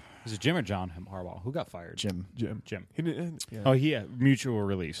think Is it Jim or John Harbaugh? Who got fired? Jim. He didn't, yeah. Oh, yeah, mutual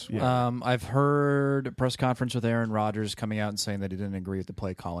release. Yeah. I've heard a press conference with Aaron Rodgers coming out and saying that he didn't agree with the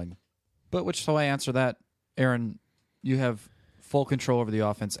play calling. So I answer that, Aaron, you have full control over the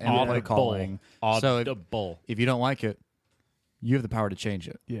offense and the play calling. So if you don't like it, you have the power to change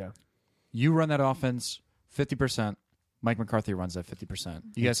it. Yeah. You run that offense 50%. Mike McCarthy runs that 50%.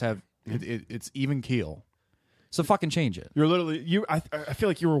 You guys have it's even keel. So fucking change it. You're literally I feel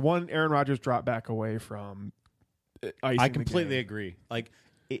like you were one Aaron Rodgers drop back away from icing I the completely game. agree. Like,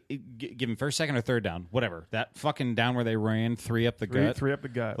 give him first, second, or third down, whatever. That fucking down where they ran three up the gut. Three up the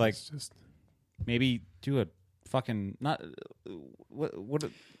gut. Like, It's just, maybe do a fucking not what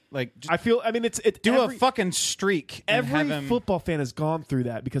like. Just I feel. I mean, it's do a fucking streak. And Every have him, football fan has gone through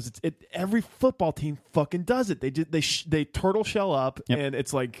that because every football team fucking does it. They turtle shell up and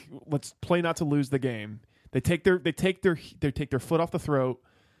it's like, let's play not to lose the game. They take their foot off the throat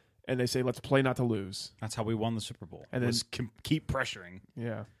and they say, let's play not to lose. That's how we won the Super Bowl. And then keep pressuring.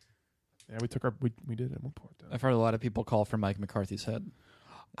 Yeah, we took we did at one point. I've heard a lot of people call for Mike McCarthy's head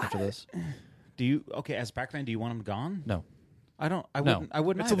after this. Do you as a Packer fan? Do you want him gone? No. I don't. I No. wouldn't. I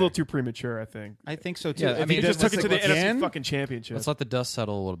wouldn't. It's a either. little too premature, I think. I think so too. Yeah, If I mean, He just took it to the again, NFC fucking championship. Let's let the dust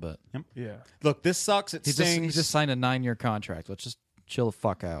settle a little bit. Yeah, Look, this sucks. It He stings. just signed a 9-year contract. Let's just chill the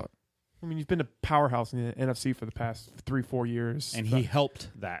fuck out. I mean, he's been a powerhouse in the NFC for the past 3-4 years, and he helped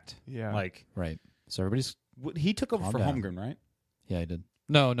that. Yeah. Like Right. So everybody's he took over Calm for down. Holmgren, right? yeah, I did.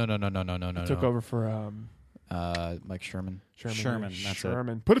 No. took over for Mike Sherman. Sherman, that's it.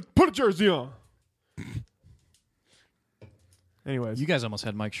 Sherman. Put a jersey on. Anyways, You guys almost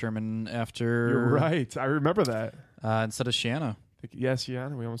had Mike Sherman after you're right. I remember that. Instead of Shanna. Yes, yeah,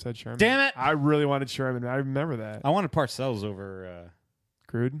 we almost had Sherman. Damn it! I really wanted Sherman. I remember that. I wanted Parcells over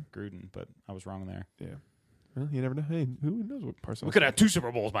Gruden, but I was wrong there. yeah. Well, you never know. Hey, who knows what Parcells? We could have 2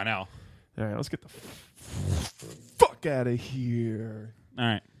 Super Bowls by now. All right, let's get the fuck out of here. All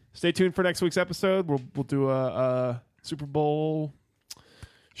right. Stay tuned for next week's episode. We'll do a Super Bowl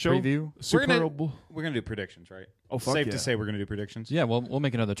show Preview. Super Bowl. We're gonna do predictions, right? Oh, fuck Safe yeah. to say we're gonna do predictions. Yeah, we'll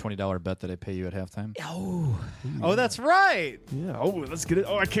make another $20 bet that I pay you at halftime. Oh, that's right. Yeah. Oh, let's get it.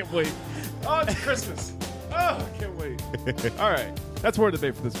 Oh, I can't wait. Oh, it's Christmas. Oh, I can't wait. All right. That's Word of the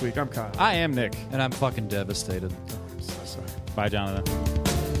Day for this week. I'm Kyle. I am Nick. And I'm fucking devastated. I'm so sorry. Bye, Jonathan.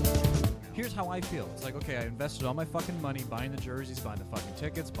 Here's how I feel. It's like, okay, I invested all my fucking money buying the jerseys, buying the fucking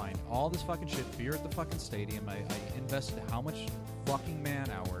tickets, buying all this fucking shit, beer at the fucking stadium. I invested how much fucking man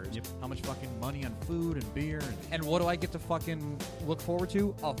hours, how much fucking money on food and beer. And what do I get to fucking look forward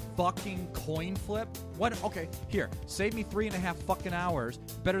to? A fucking coin flip? What? Okay, here. Save me 3.5 fucking hours.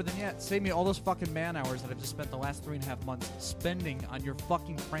 Better than yet, save me all those fucking man hours that I've just spent the last 3.5 months spending on your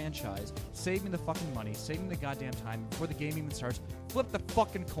fucking franchise. Save me the fucking money. Save me the goddamn time before the game even starts. Flip the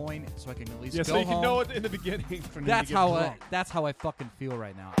fucking coin so I can at least Yeah, go so you home. can know it in the beginning. That's how I fucking feel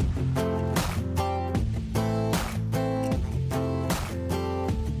right now.